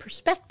another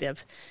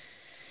perspective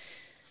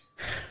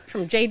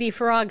from J.D.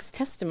 Farag's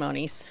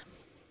testimonies.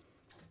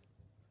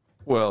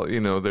 Well,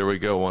 you know, there we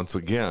go once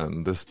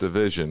again, this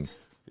division.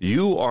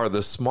 You are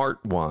the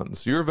smart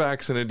ones. You're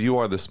vaccinated. You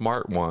are the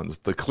smart ones.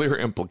 The clear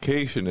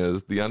implication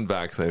is the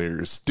unvaccinated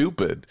are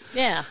stupid.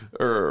 Yeah.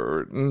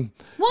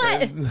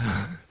 What?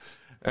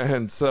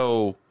 And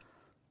so,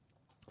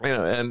 you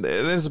know, and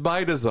it's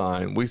by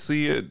design. We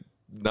see it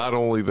not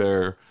only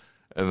there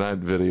in that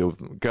video with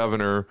the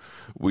governor,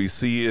 we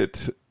see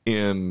it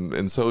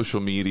in social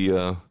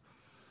media,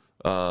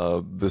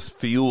 this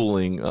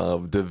fueling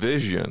of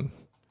division.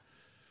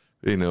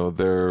 You know,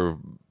 the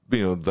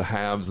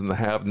haves and the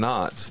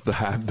have-nots, the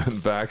have been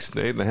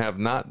vaccinated and the have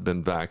not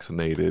been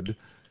vaccinated.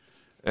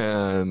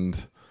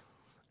 And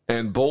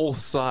both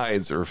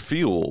sides are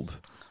fueled.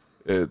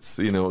 It's,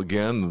 you know,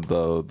 again,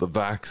 the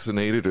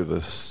vaccinated are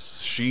the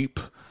sheep,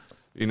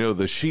 you know,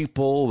 the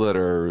sheeple that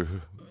are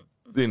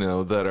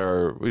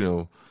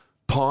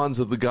pawns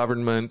of the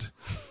government.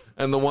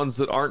 And the ones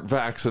that aren't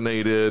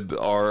vaccinated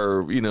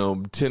are, you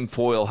know,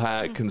 tinfoil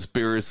hat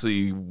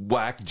conspiracy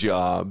whack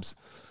jobs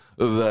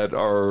that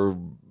are,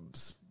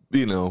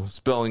 you know,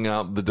 spelling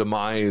out the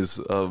demise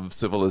of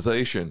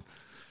civilization.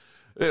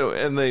 You know,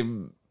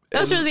 and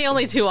those are the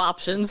only two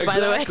options,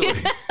 exactly. By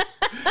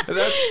the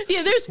way.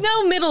 Yeah, there's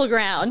no middle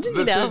ground.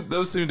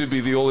 Those seem to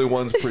be the only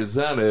ones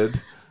presented,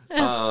 you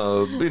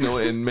know,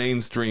 in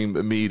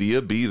mainstream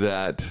media, be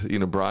that, you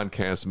know,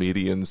 broadcast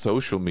media and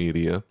social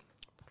media.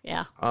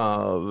 Yeah.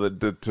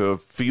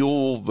 To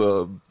fuel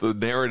the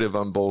narrative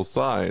on both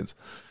sides.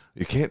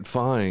 You can't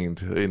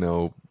find, you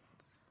know,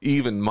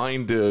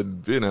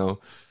 even-minded, you know,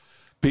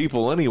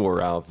 people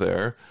anywhere out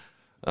there.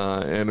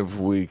 And if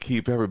we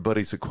keep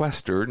everybody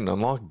sequestered and on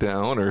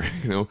lockdown, or,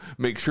 you know,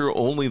 make sure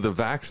only the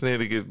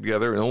vaccinated get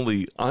together and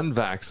only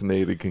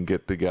unvaccinated can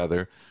get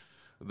together,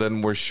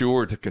 then we're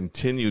sure to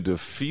continue to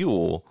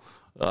fuel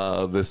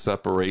this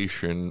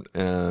separation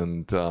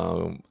and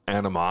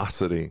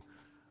animosity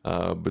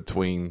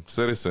between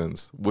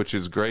citizens, which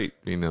is great,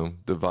 you know,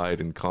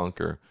 divide and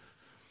conquer.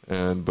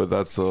 But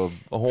that's a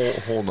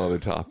whole nother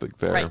topic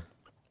there. Right.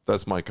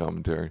 That's my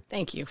commentary.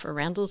 Thank you for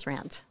Randall's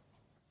rant.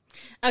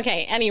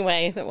 Okay,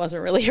 anyway, that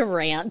wasn't really a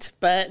rant,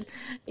 but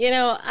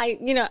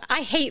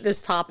I hate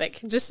this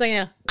topic. Just so you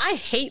know, I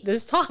hate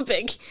this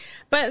topic.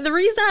 But the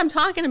reason I'm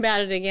talking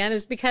about it again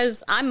is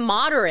because I'm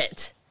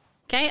moderate.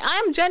 Okay?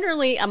 I'm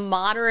generally a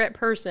moderate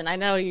person. I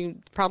know you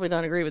probably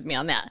don't agree with me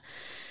on that.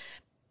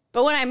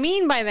 But what I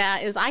mean by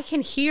that is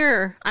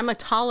I'm a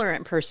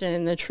tolerant person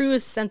in the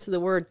truest sense of the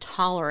word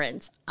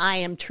tolerance. I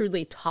am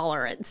truly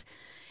tolerant.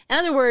 In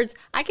other words,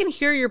 I can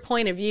hear your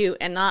point of view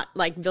and not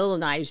like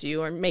villainize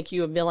you or make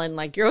you a villain,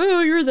 like you're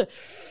the,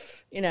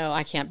 you know,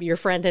 I can't be your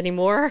friend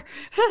anymore.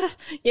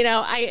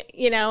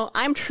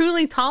 I'm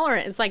truly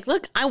tolerant. It's like,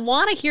 look, I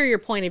want to hear your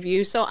point of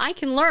view so I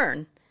can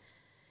learn.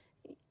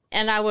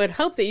 And I would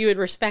hope that you would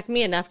respect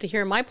me enough to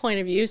hear my point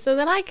of view so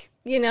that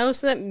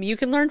so that you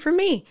can learn from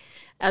me.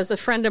 As a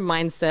friend of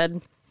mine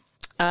said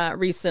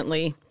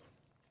recently,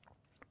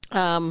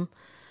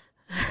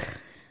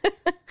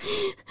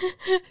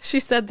 she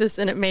said this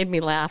and it made me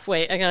laugh.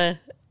 Wait,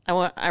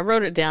 I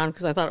wrote it down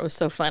because I thought it was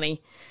so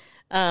funny.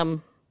 We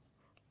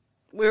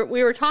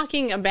were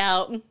talking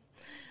about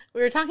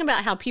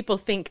how people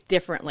think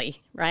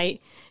differently,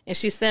 right? And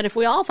she said if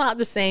we all thought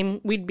the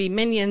same, we'd be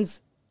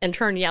minions and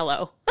turn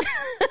yellow.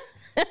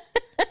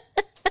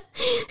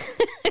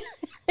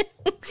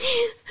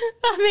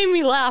 That made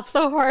me laugh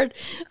so hard.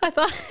 I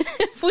thought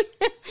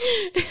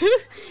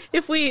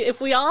if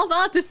we all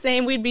thought the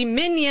same, we'd be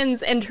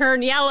minions and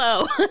turn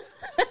yellow.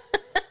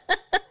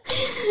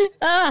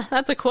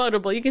 That's a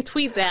quotable. You can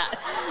tweet that.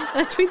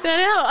 Tweet that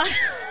out.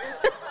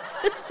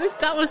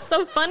 That was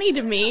so funny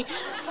to me.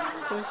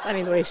 It was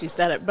funny the way she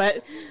said it,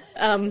 but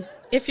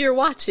if you're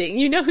watching,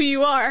 you know who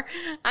you are.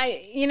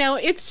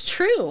 It's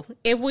true.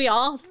 If we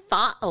all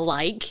thought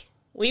alike,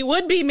 we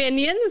would be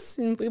minions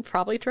and we'd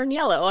probably turn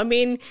yellow. I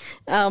mean,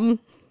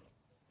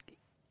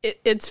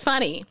 it's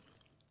funny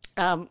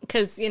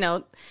because,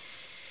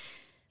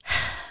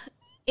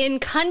 in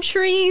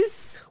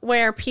countries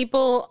where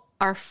people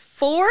are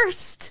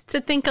forced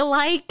to think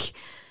alike,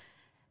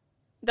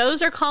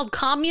 those are called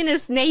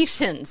communist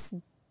nations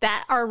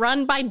that are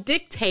run by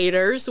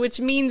dictators, which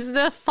means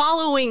the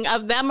following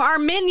of them are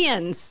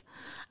minions.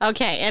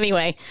 Okay,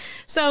 anyway,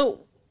 so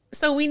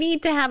we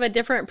need to have a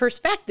different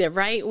perspective,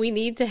 right? We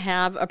need to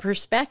have a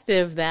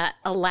perspective that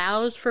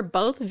allows for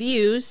both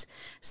views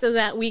so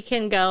that we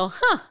can go,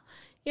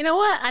 you know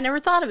what? I never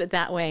thought of it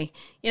that way.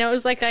 It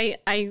was like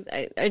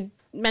I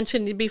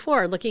mentioned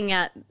before, looking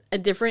at a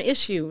different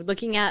issue,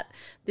 looking at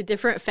the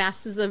different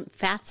facets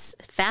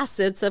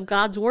of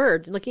God's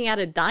word, looking at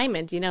a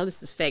diamond.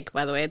 This is fake,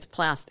 by the way, it's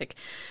plastic,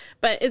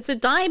 but it's a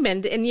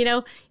diamond. And,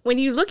 when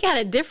you look at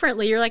it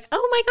differently, you're like,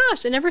 oh my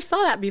gosh, I never saw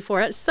that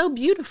before. It's so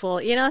beautiful.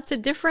 It's a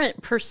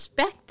different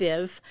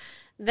perspective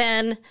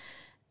than,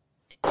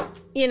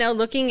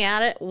 looking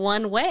at it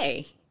one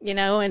way,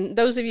 and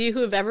those of you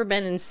who have ever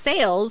been in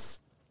sales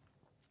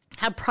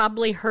have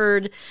probably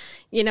heard,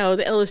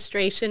 the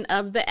illustration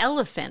of the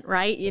elephant,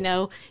 right?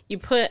 You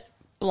put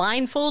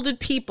blindfolded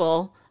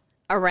people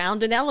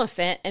around an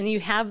elephant and you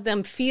have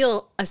them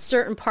feel a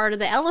certain part of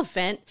the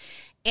elephant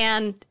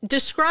and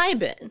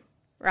describe it,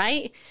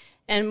 right?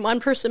 And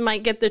one person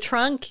might get the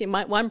trunk,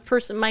 one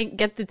person might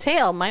get the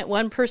tail,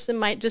 one person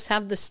might just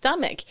have the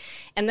stomach,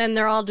 and then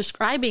they're all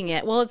describing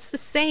it. Well, it's the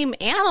same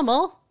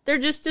animal, they're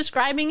just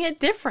describing it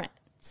different.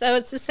 So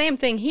it's the same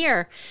thing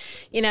here.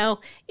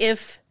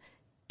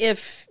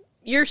 If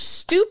you're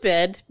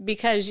stupid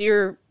because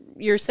you're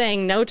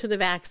saying no to the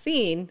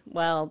vaccine,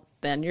 well,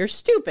 then you're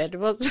stupid.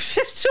 Well,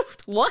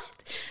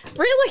 what?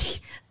 Really?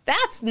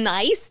 That's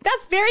nice.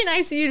 That's very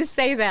nice of you to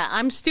say that.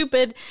 I'm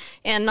stupid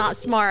and not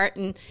smart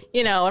and,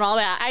 and all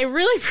that. I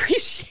really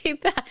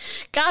appreciate that.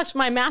 Gosh,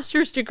 my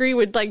master's degree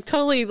would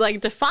totally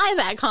defy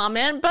that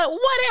comment, but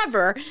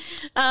whatever.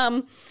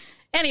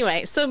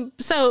 Anyway, so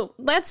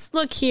let's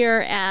look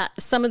here at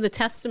some of the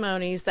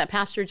testimonies that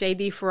Pastor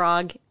J.D.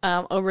 Farag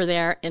over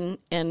there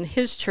in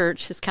his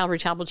church, his Calvary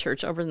Chapel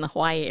Church over in the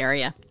Hawaii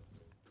area,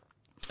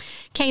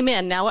 came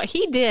in. Now, what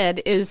he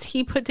did is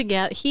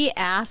he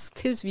asked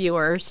his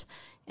viewers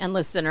and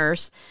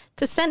listeners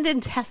to send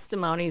in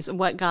testimonies of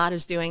what God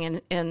is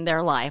doing in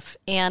their life.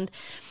 And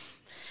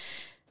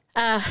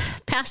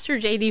Pastor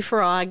J.D.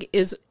 Farag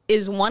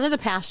is one of the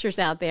pastors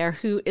out there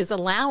who is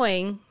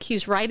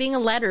he's writing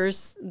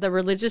the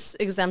religious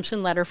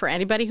exemption letter for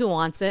anybody who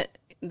wants it,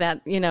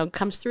 that,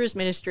 comes through his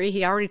ministry.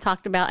 He already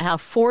talked about how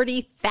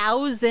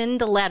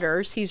 40,000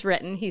 letters he's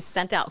written. He's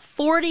sent out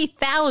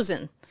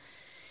 40,000.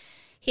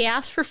 He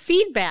asked for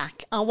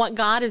feedback on what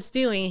God is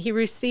doing. He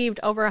received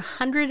over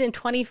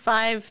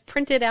 125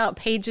 printed out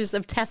pages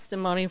of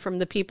testimony from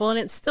the people, and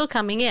it's still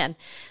coming in.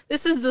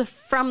 This is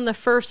from the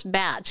first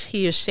batch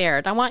he has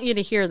shared. I want you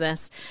to hear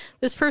this.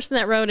 This person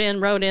that wrote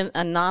in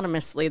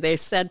anonymously. They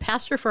said,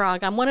 Pastor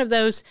Farag, I'm one of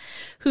those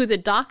who the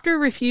doctor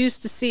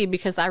refused to see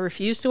because I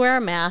refused to wear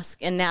a mask,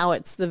 and now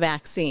it's the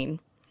vaccine.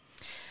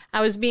 I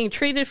was being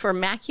treated for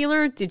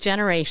macular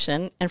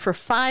degeneration, and for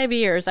 5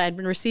 years I had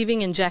been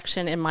receiving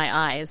injection in my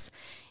eyes.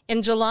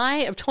 In July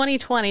of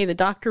 2020, the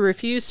doctor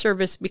refused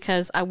service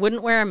because I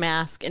wouldn't wear a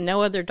mask and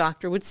no other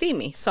doctor would see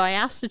me. So I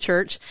asked the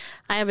church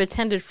I have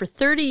attended for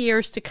 30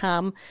 years to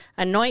come,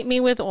 anoint me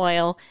with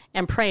oil,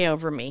 and pray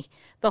over me.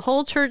 The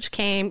whole church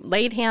came,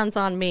 laid hands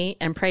on me,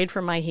 and prayed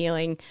for my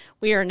healing.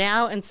 We are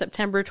now in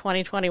September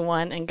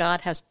 2021, and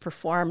God has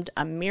performed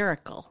a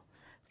miracle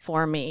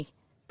for me.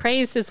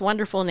 Praise his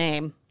wonderful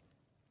name.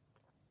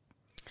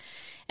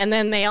 And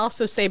then they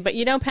also say, but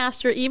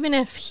Pastor, even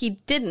if he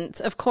didn't,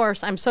 of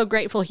course, I'm so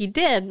grateful he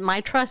did,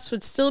 my trust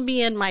would still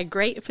be in my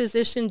great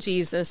physician,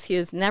 Jesus. He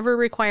has never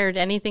required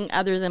anything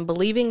other than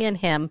believing in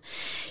him.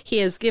 He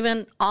has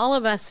given all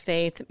of us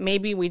faith.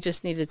 Maybe we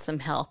just needed some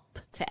help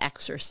to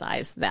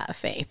exercise that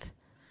faith.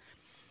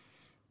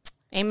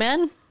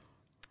 Amen?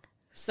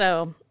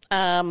 So,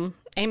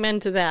 amen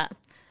to that.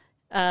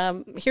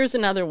 Here's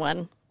another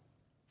one.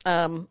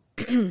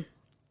 Let's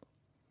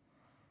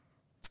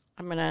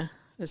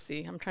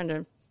see. I'm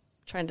trying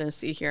to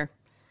see here.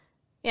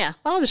 Yeah,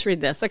 well, I'll just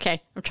read this.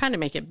 Okay, I'm trying to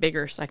make it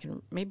bigger so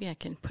maybe I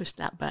can push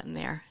that button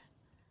there.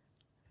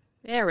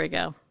 There we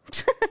go.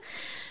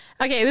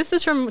 Okay, this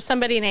is from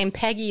somebody named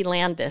Peggy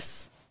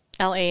Landis,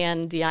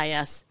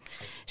 Landis.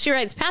 She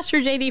writes,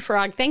 Pastor J.D.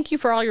 Frog, thank you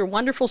for all your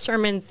wonderful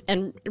sermons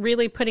and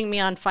really putting me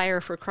on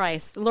fire for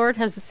Christ. The Lord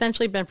has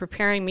essentially been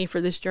preparing me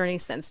for this journey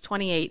since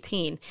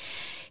 2018.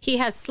 He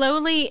has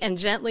slowly and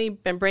gently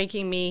been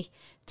breaking me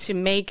to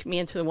make me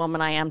into the woman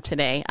I am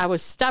today. I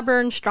was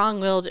stubborn,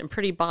 strong-willed, and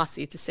pretty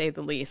bossy, to say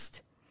the least.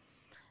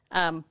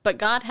 But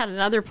God had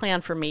another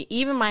plan for me.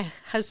 Even my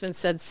husband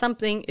said,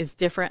 something is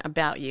different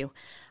about you.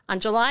 On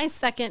July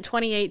 2nd,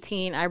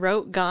 2018, I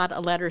wrote God a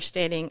letter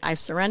stating, I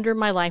surrender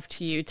my life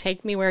to you.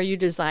 Take me where you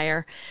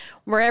desire.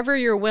 Wherever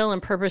your will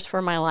and purpose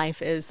for my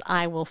life is,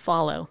 I will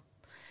follow.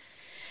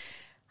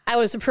 I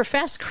was a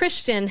professed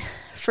Christian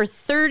for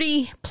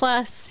 30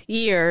 plus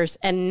years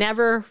and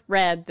never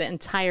read the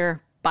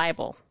entire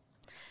Bible.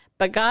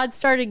 But God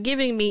started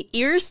giving me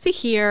ears to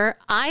hear,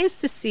 eyes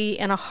to see,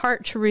 and a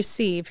heart to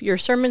receive. Your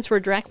sermons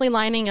were directly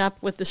lining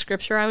up with the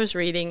scripture I was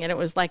reading, and it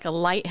was like a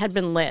light had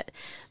been lit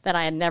that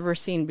I had never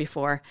seen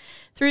before.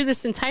 Through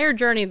this entire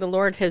journey, the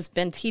Lord has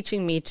been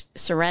teaching me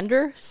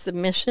surrender,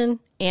 submission,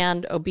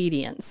 and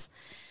obedience.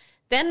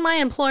 Then my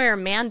employer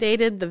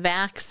mandated the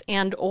vax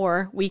and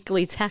or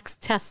weekly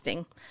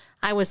testing.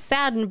 I was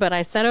saddened, but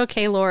I said,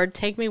 okay, Lord,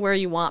 take me where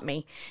you want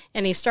me.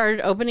 And he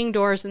started opening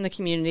doors in the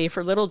community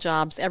for little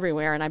jobs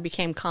everywhere, and I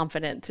became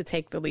confident to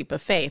take the leap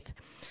of faith.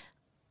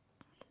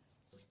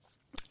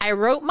 I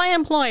wrote my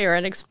employer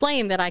and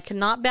explained that I could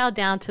not bow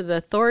down to the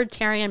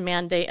authoritarian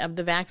mandate of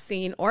the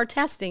vaccine or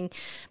testing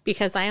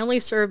because I only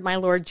served my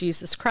Lord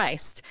Jesus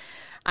Christ.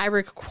 I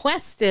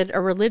requested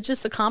a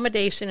religious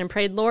accommodation and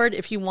prayed, Lord,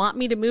 if you want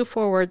me to move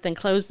forward, then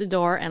close the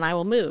door and I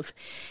will move.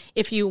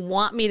 If you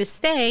want me to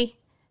stay,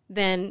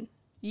 then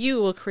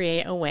you will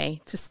create a way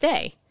to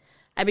stay.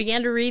 I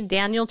began to read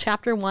Daniel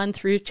chapter 1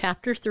 through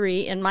chapter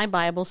 3 in my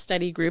Bible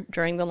study group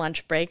during the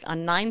lunch break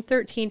on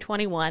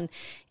 9/13/21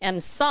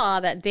 and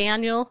saw that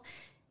Daniel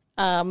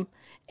and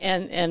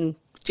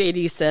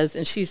JD says,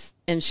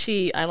 and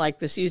she, I like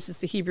this, uses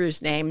the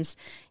Hebrews names,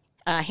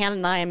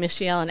 Hananiah,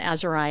 Mishael, and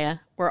Azariah,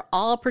 were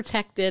all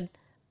protected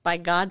by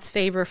God's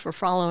favor for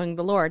following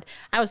the Lord.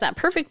 I was at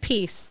perfect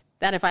peace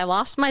that if I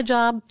lost my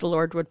job, the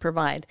Lord would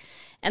provide.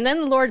 And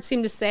then the Lord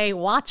seemed to say,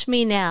 watch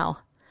me now.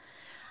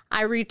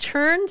 I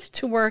returned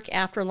to work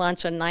after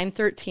lunch on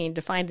 9/13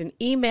 to find an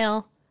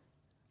email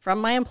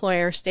from my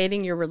employer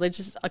stating your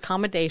religious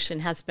accommodation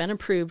has been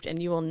approved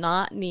and you will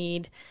not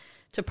need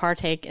to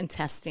partake in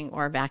testing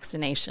or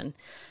vaccination.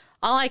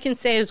 All I can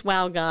say is,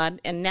 wow, God,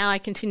 and now I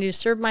continue to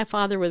serve my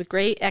Father with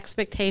great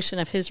expectation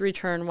of his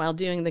return while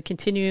doing the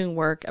continuing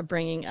work of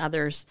bringing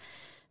others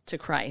to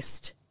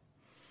Christ.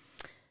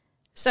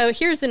 So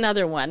here's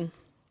another one.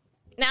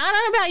 Now, I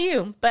don't know about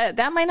you, but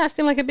that might not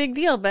seem like a big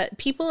deal, but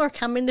people are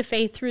coming to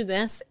faith through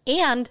this,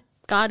 and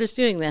God is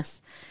doing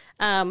this.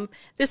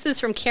 This is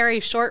from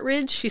Carrie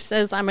Shortridge. She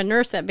says, I'm a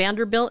nurse at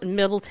Vanderbilt in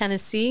Middle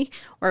Tennessee,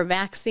 where a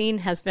vaccine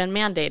has been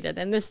mandated.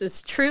 And this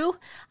is true.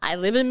 I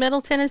live in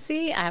Middle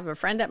Tennessee. I have a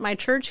friend at my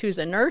church who's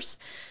a nurse,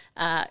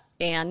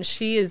 and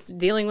she is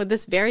dealing with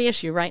this very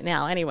issue right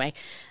now. Anyway,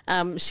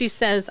 she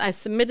says, I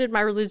submitted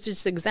my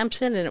religious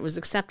exemption, and it was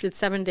accepted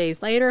 7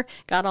 days later.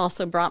 God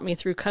also brought me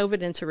through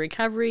COVID into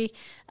recovery.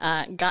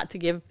 Got to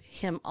give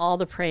him all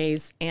the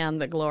praise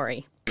and the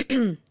glory.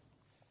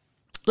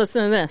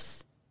 Listen to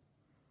this.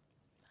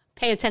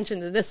 Pay attention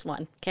to this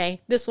one,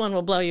 okay? This one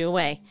will blow you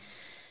away.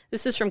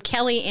 This is from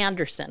Kelly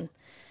Anderson.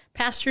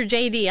 Pastor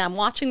JD, I'm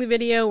watching the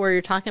video where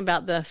you're talking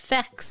about the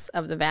effects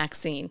of the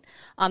vaccine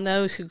on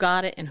those who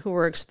got it and who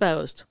were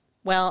exposed.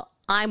 Well,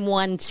 I'm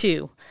one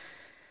too.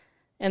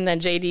 And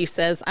then JD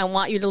says, I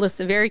want you to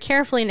listen very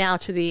carefully now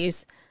to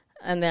these.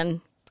 And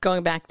then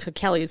going back to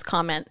Kelly's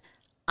comment,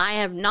 I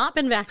have not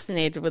been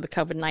vaccinated with the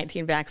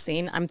COVID-19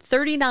 vaccine. I'm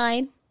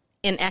 39.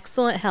 In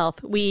excellent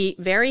health. We eat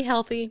very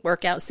healthy,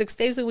 work out 6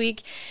 days a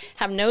week,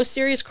 have no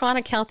serious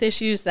chronic health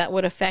issues that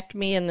would affect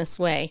me in this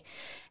way.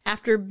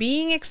 After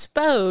being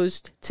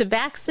exposed to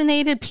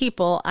vaccinated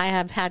people, I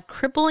have had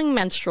crippling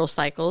menstrual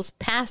cycles,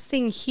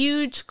 passing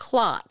huge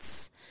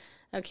clots.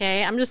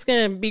 Okay, I'm just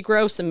going to be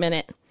gross a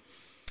minute.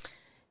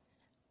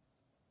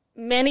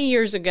 Many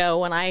years ago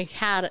when I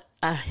had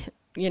a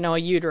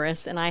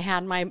uterus and I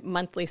had my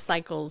monthly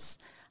cycles,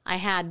 I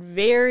had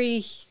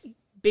very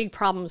big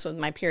problems with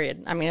my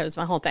period. I mean, it was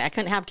my whole thing. I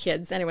couldn't have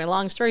kids. Anyway,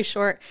 long story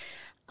short,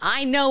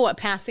 I know what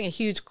passing a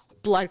huge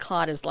blood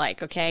clot is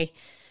like, okay?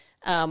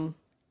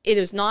 It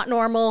is not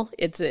normal.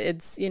 It's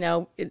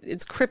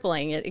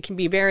crippling. It can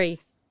be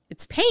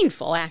it's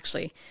painful,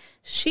 actually.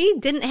 She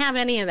didn't have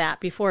any of that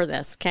before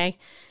this, okay?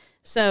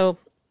 So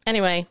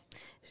anyway,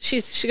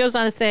 she goes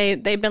on to say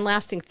they've been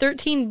lasting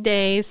 13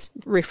 days,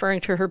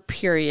 referring to her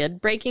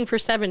period, breaking for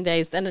 7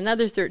 days, then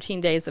another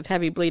 13 days of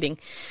heavy bleeding.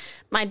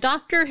 My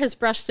doctor has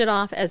brushed it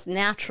off as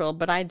natural,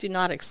 but I do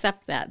not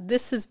accept that.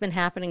 This has been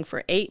happening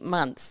for 8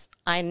 months.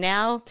 I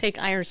now take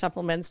iron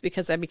supplements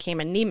because I became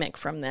anemic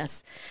from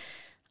this.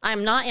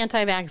 I'm not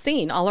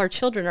anti-vaccine. All our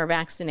children are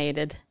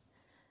vaccinated,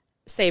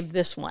 save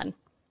this one.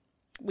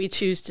 We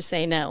choose to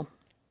say no.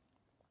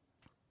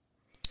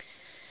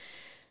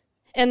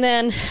 And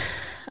then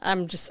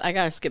I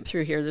got to skip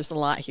through here. There's a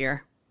lot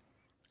here.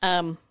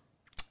 Then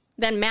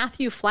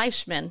Matthew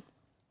Fleischman,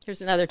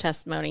 here's another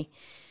testimony.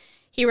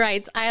 He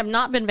writes, I have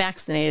not been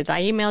vaccinated.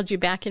 I emailed you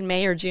back in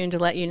May or June to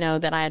let you know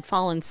that I had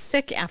fallen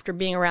sick after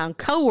being around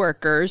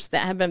coworkers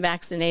that had been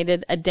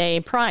vaccinated a day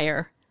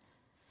prior.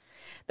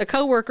 The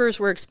coworkers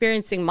were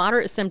experiencing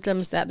moderate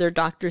symptoms that their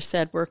doctors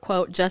said were,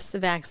 quote, just the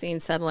vaccine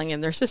settling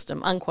in their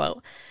system,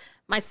 unquote.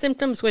 My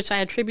symptoms, which I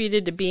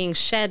attributed to being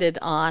shedded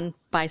on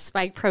by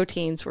spike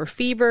proteins, were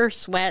fever,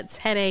 sweats,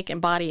 headache,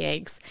 and body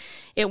aches.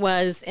 It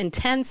was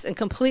intense and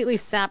completely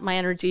sapped my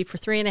energy for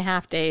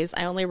 3.5 days.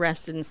 I only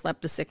rested and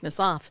slept the sickness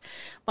off.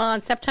 Well,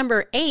 on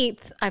September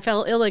 8th, I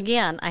fell ill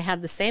again. I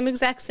had the same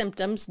exact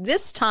symptoms.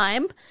 This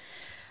time,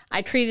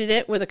 I treated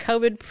it with a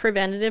COVID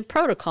preventative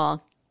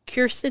protocol,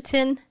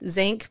 quercetin,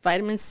 zinc,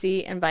 vitamin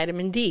C, and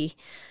vitamin D.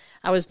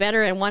 I was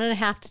better in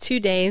 1.5 to 2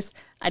 days.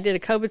 I did a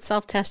COVID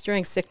self-test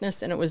during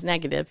sickness, and it was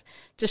negative.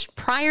 Just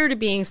prior to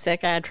being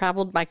sick, I had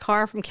traveled by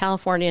car from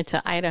California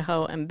to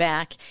Idaho and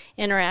back,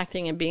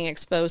 interacting and being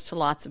exposed to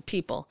lots of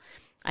people.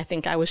 I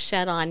think I was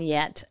shed on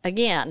yet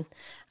again.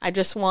 I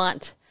just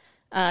want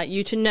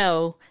you to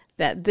know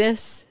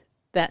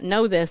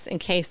know this in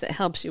case it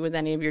helps you with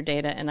any of your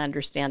data and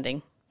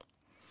understanding.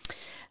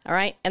 All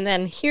right, and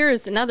then here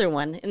is another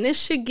one, and this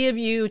should give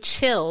you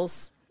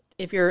chills,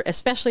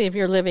 especially if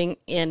you're living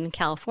in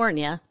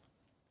California.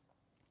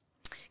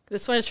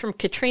 This one is from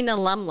Katrina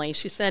Lumley.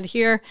 She said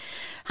here,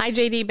 hi,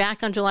 JD,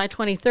 back on July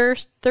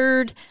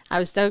 23rd, I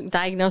was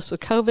diagnosed with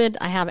COVID.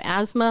 I have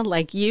asthma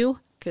like you,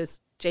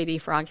 because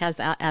JD Frog has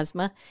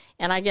asthma,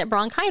 and I get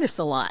bronchitis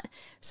a lot.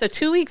 So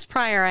 2 weeks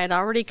prior, I had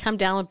already come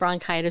down with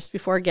bronchitis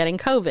before getting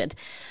COVID.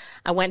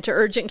 I went to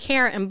urgent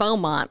care in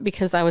Beaumont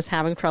because I was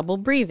having trouble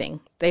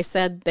breathing. They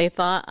said they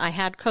thought I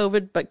had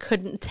COVID but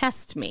couldn't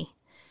test me.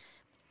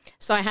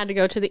 So I had to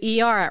go to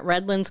the ER at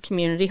Redlands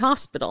Community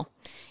Hospital.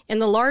 In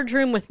the large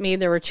room with me,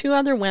 there were 2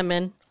 other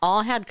women,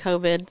 all had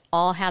COVID,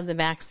 all had the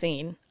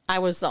vaccine. I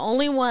was the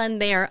only one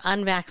there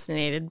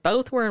unvaccinated.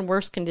 Both were in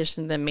worse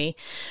condition than me.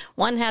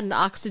 One had an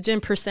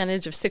oxygen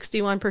percentage of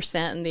 61%,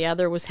 and the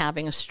other was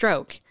having a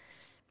stroke.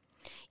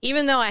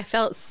 Even though I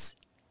felt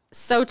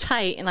so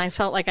tight and I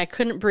felt like I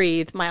couldn't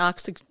breathe, my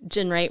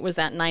oxygen rate was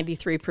at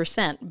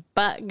 93%.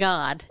 But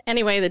God.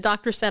 Anyway, the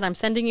doctor said, I'm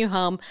sending you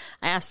home.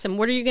 I asked him,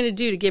 what are you going to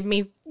do to give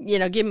me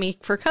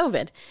for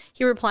COVID?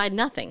 He replied,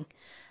 nothing.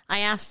 I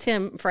asked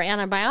him for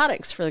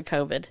antibiotics for the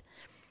COVID.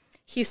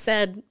 He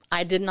said,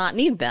 I did not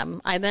need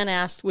them. I then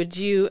asked, would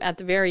you at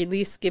the very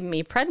least give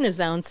me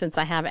prednisone since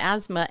I have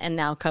asthma and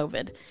now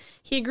COVID?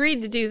 He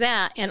agreed to do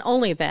that and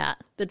only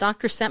that. The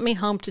doctor sent me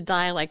home to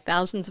die like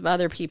thousands of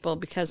other people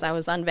because I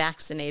was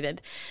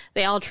unvaccinated.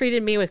 They all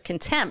treated me with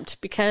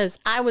contempt because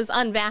I was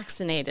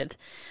unvaccinated.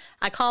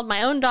 I called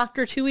my own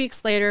doctor 2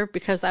 weeks later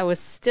because I was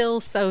still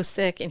so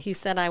sick, and he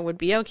said I would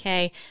be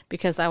okay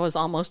because I was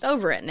almost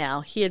over it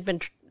now. He had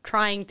been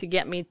trying to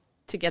get me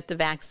to get the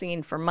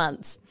vaccine for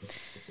months.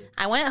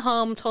 I went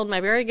home, told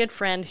my very good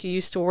friend who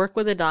used to work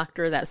with a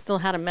doctor that still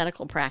had a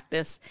medical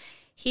practice.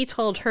 He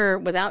told her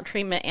without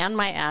treatment and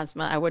my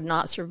asthma, I would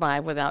not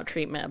survive without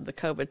treatment of the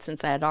COVID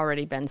since I had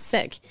already been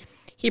sick.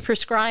 He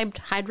prescribed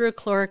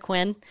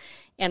hydrochloroquine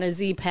and a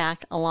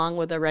Z-Pack along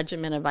with a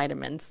regimen of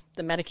vitamins.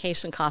 The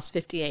medication cost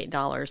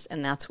 $58,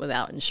 and that's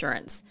without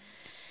insurance.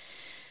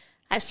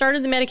 I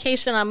started the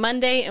medication on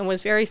Monday and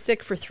was very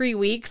sick for 3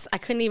 weeks. I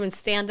couldn't even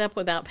stand up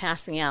without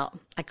passing out.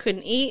 I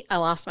couldn't eat. I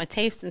lost my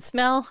taste and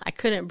smell. I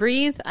couldn't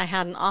breathe. I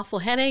had an awful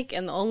headache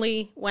and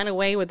only went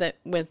away with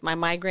my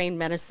migraine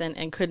medicine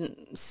and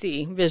couldn't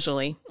see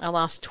visually. I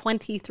lost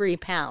 23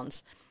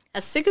 pounds.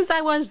 As sick as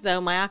I was,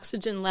 though, my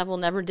oxygen level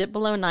never dipped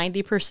below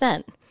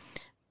 90%.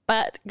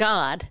 But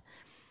God.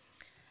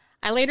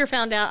 I later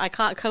found out I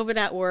caught COVID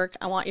at work.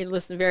 I want you to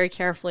listen very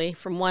carefully.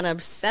 From one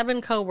of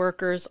 7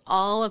 coworkers,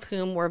 all of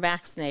whom were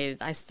vaccinated.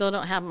 I still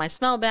don't have my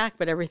smell back,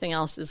 but everything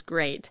else is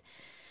great.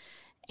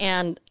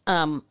 And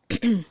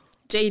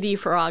JD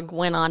Frog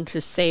went on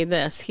to say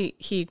this.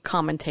 He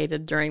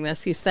commentated during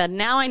this. He said,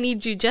 now I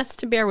need you just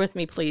to bear with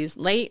me, please.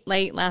 Late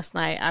last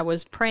night, I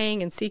was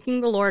praying and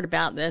seeking the Lord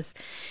about this.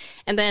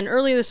 And then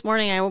early this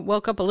morning, I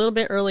woke up a little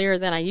bit earlier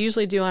than I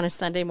usually do on a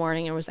Sunday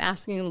morning and was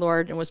asking the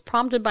Lord and was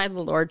prompted by the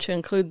Lord to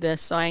include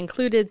this. So I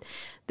included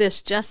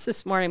this just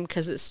this morning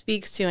because it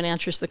speaks to and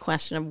answers the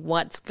question of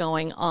what's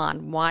going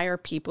on. Why are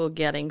people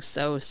getting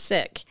so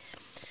sick?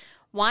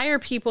 Why are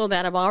people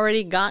that have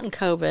already gotten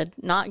COVID,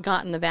 not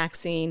gotten the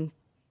vaccine,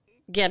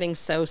 getting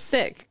so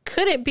sick?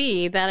 Could it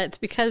be that it's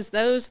because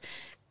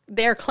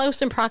they're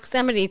close in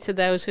proximity to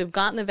those who've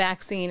gotten the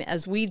vaccine,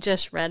 as we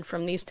just read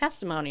from these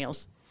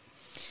testimonials?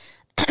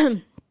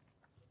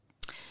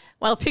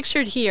 Well,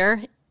 pictured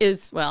here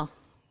is,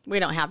 We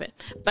don't have it.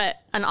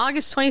 But an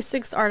August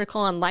 26th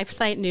article on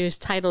LifeSite News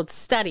titled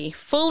Study,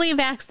 Fully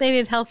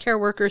Vaccinated Healthcare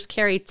Workers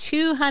Carry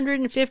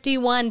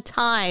 251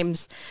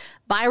 times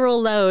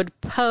viral load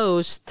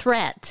pose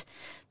threat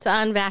to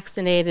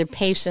unvaccinated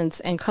patients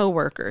and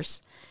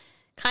coworkers.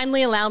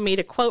 Kindly allow me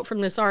to quote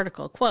from this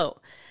article, quote,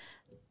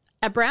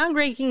 a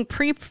groundbreaking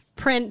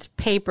preprint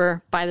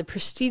paper by the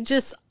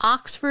prestigious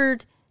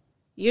Oxford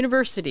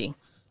University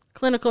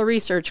Clinical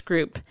Research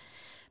Group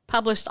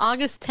published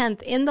August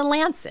 10th in The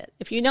Lancet.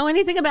 If you know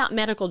anything about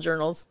medical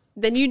journals,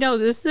 then you know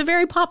this is a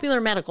very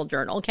popular medical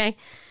journal, okay?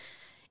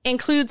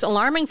 Includes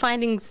alarming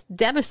findings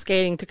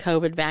devastating to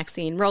COVID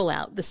vaccine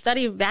rollout. The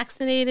study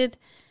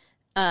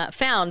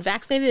found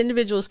vaccinated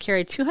individuals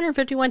carried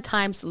 251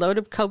 times the load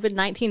of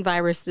COVID-19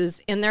 viruses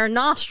in their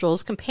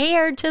nostrils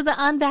compared to the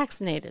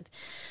unvaccinated.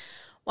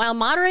 While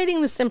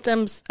moderating the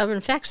symptoms of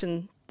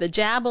infection, the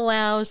jab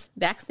allows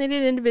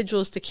vaccinated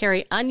individuals to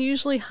carry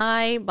unusually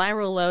high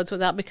viral loads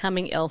without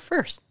becoming ill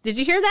first. Did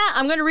you hear that?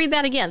 I'm going to read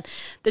that again.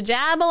 The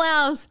jab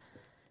allows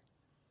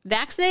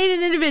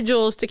vaccinated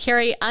individuals to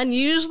carry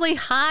unusually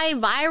high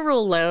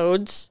viral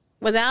loads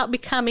without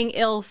becoming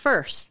ill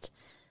first,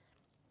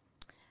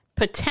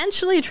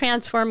 potentially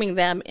transforming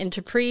them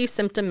into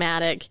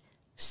pre-symptomatic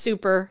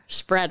super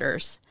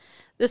spreaders.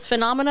 This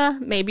phenomena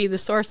may be the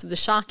source of the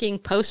shocking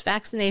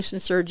post-vaccination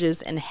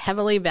surges in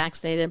heavily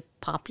vaccinated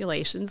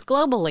populations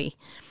globally.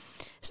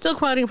 Still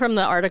quoting from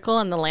the article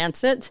in The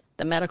Lancet,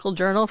 the medical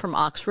journal from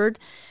Oxford,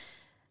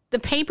 the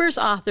paper's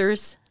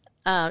authors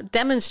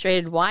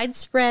demonstrated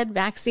widespread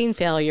vaccine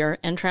failure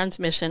and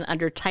transmission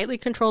under tightly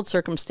controlled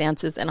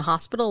circumstances in a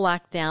hospital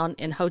lockdown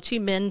in Ho Chi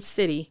Minh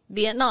City,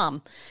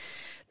 Vietnam.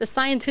 The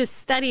scientists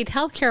studied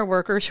healthcare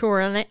workers who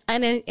were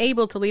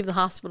unable to leave the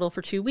hospital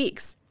for 2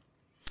 weeks.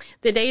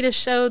 The data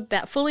showed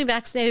that fully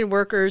vaccinated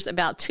workers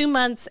about 2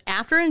 months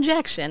after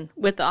injection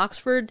with the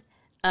Oxford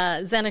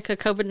Zeneca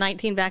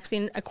COVID-19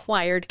 vaccine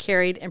acquired,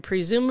 carried, and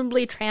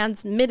presumably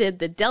transmitted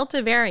the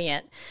Delta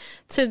variant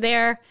to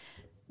their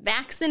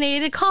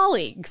vaccinated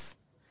colleagues.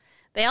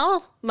 They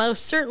all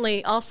most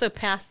certainly also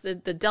passed the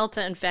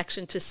Delta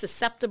infection to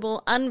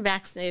susceptible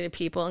unvaccinated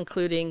people,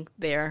 including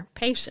their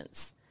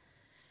patients.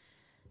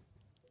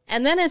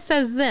 And then it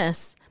says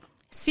this,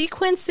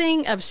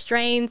 sequencing of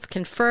strains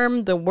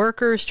confirmed the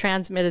workers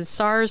transmitted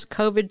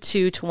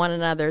SARS-CoV-2 to one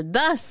another.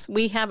 Thus,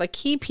 we have a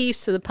key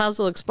piece to the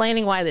puzzle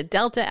explaining why the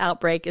Delta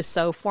outbreak is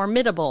so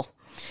formidable.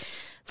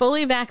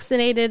 Fully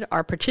vaccinated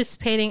are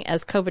participating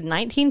as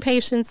COVID-19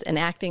 patients and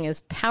acting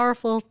as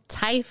powerful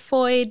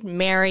Typhoid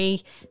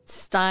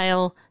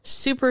Mary-style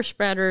super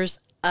spreaders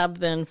of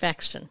the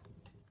infection.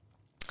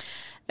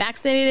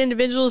 Vaccinated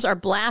individuals are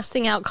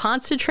blasting out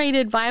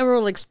concentrated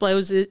viral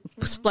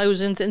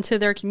explosions into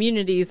their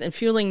communities and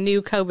fueling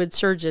new COVID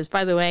surges.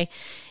 By the way,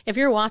 if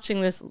you're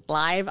watching this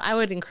live, I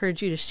would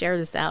encourage you to share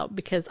this out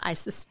because I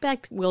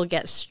suspect we'll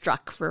get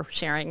struck for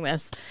sharing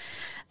this.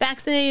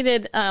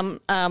 Vaccinated,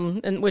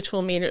 and which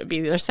will mean it would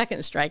be their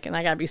second strike, and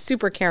I got to be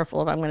super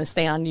careful if I'm going to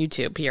stay on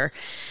YouTube here.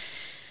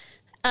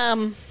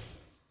 Anyway,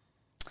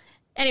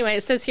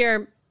 it says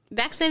here,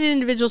 vaccinated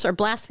individuals are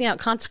blasting out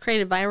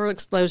consecrated viral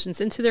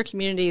explosions into their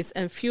communities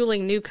and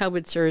fueling new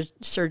COVID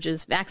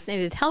surges.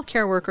 Vaccinated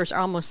healthcare workers are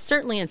almost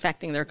certainly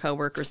infecting their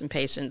coworkers and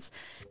patients,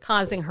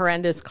 causing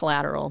horrendous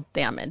collateral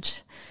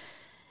damage.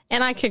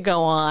 And I could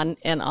go on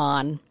and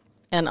on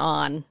and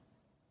on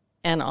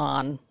and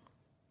on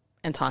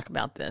and talk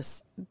about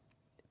this.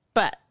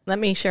 But let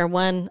me share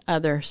one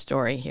other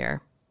story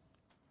here,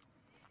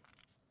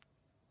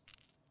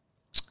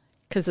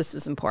 because this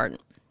is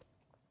important.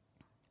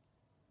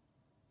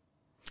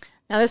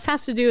 Now, this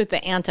has to do with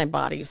the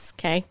antibodies,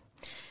 okay?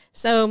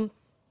 So,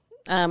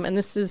 and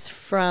this is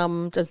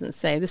from, doesn't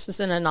say, this is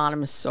an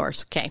anonymous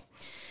source, okay?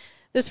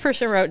 This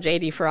person wrote,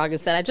 JD for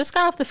August, said, I just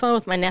got off the phone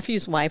with my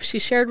nephew's wife. She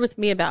shared with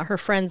me about her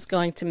friends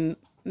going to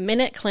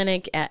Minute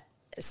Clinic at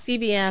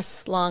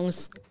CVS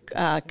Long's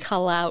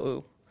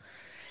Kalau.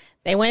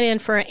 They went in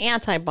for an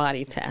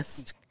antibody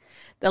test.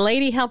 The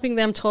lady helping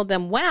them told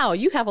them, wow,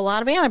 you have a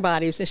lot of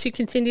antibodies. And she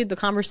continued the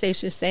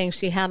conversation saying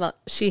she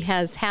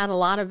has had a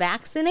lot of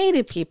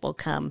vaccinated people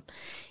come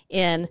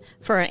in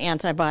for an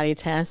antibody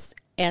test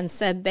and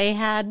said they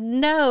had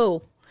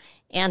no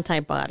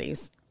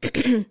antibodies.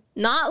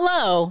 Not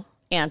low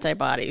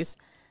antibodies.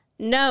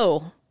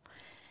 No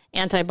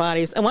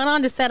antibodies. And went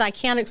on to said, I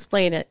can't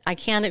explain it. I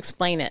can't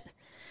explain it.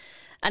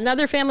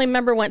 Another family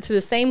member went to the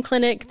same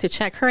clinic to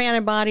check her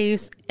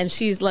antibodies, and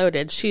she's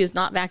loaded. She is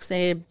not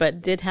vaccinated, but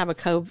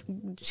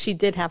she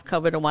did have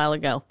COVID a while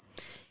ago.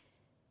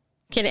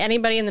 Can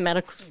anybody in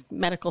the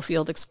medical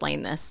field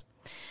explain this?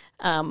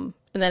 And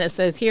then it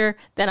says here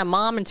that a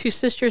mom and two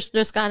sisters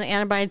just got an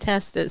antibody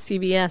test at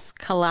CVS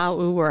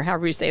Kalau, or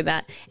however you say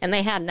that, and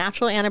they had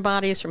natural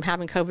antibodies from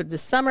having COVID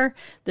this summer.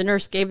 The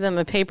nurse gave them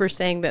a paper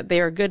saying that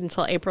they are good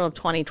until April of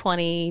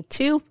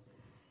 2022.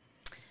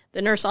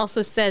 The nurse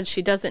also said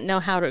she doesn't know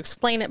how to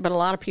explain it, but a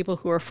lot of people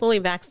who are fully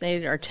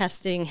vaccinated are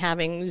testing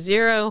having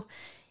zero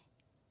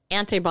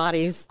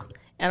antibodies,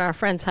 and our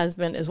friend's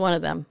husband is one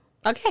of them.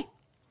 Okay.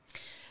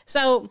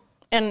 So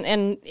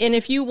And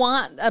if you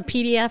want a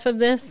PDF of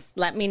this,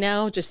 let me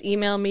know. Just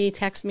email me,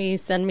 text me,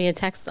 send me a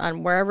text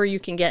on wherever you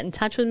can get in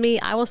touch with me.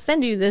 I will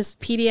send you this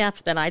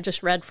PDF that I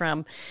just read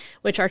from,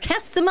 which are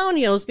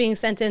testimonials being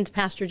sent in to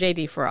Pastor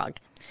J.D. Frog.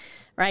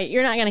 Right?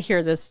 You're not going to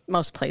hear this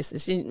most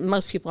places.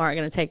 Most people aren't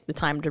going to take the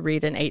time to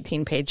read an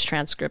 18-page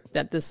transcript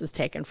that this is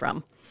taken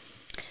from.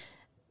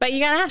 But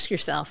you got to ask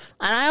yourself,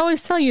 and I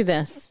always tell you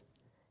this,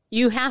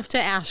 you have to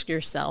ask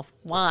yourself,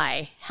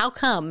 why? How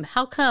come?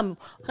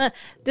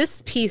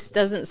 This piece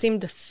doesn't seem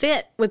to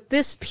fit with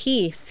this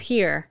piece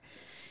here,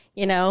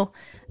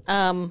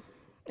 And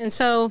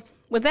so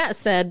with that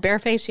said,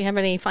 Bareface, you have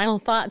any final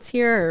thoughts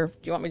here, or do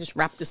you want me to just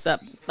wrap this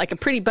up like a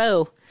pretty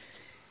bow?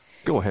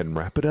 Go ahead and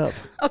wrap it up.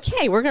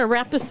 Okay, we're going to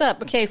wrap this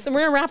up. Okay, so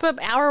we're going to wrap up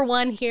hour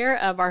 1 here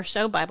of our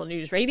show, Bible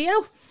News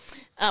Radio,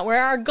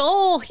 where our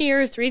goal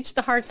here is to reach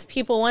the hearts of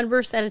people one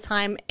verse at a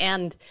time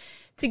and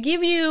to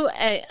give you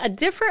a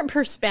different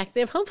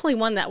perspective, hopefully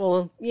one that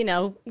will,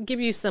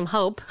 give you some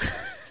hope,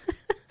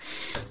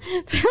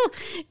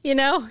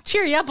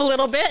 cheer you up a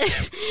little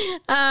bit,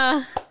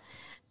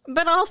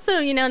 but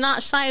also,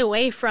 not shy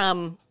away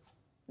from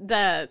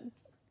the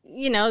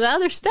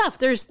other stuff.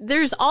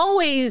 There's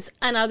always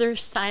another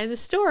side of the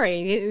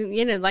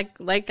story,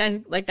 like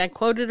I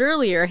quoted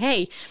earlier.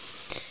 Hey,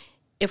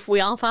 if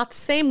we all thought the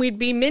same, we'd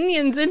be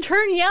minions and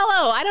turn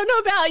yellow. I don't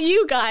know about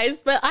you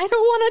guys, but I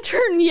don't want to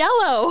turn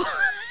yellow.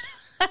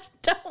 I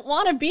don't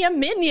want to be a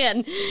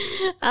minion.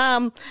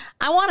 I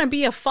want to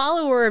be a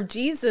follower of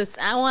Jesus.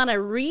 I want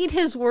to read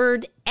his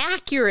word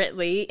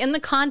accurately in the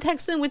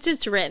context in which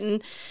it's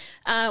written,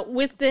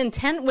 with the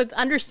intent, with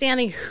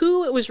understanding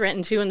who it was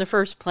written to in the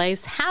first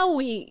place, how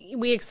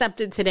we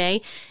accept it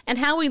today, and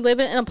how we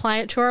live it and apply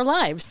it to our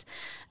lives.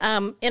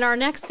 In our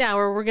next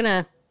hour, we're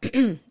going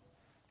to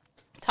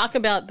talk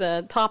about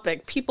the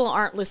topic, people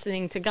aren't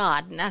listening to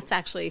God. And that's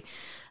actually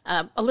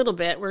a little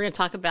bit. We're going to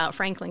talk about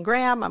Franklin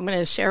Graham. I'm going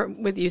to share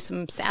with you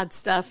some sad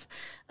stuff,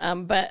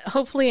 but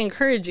hopefully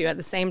encourage you at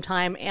the same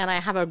time. And I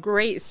have a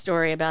great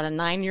story about a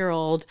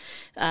 9-year-old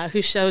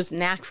who shows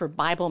knack for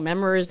Bible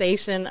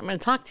memorization. I'm going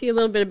to talk to you a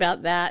little bit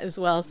about that as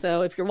well.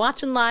 So if you're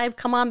watching live,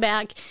 come on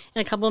back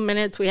in a couple of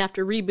minutes. We have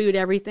to reboot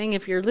everything.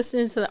 If you're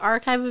listening to the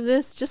archive of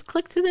this, just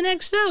click to the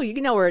next show.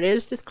 You know where it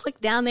is. Just click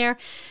down there.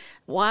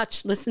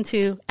 Watch, listen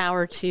to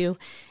hour 2.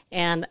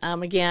 And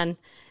again,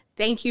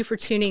 thank you for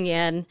tuning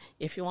in.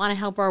 If you want to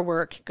help our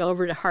work, go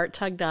over to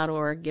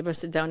hearttug.org, give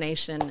us a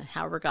donation,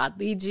 however God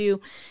leads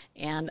you,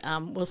 and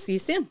we'll see you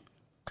soon.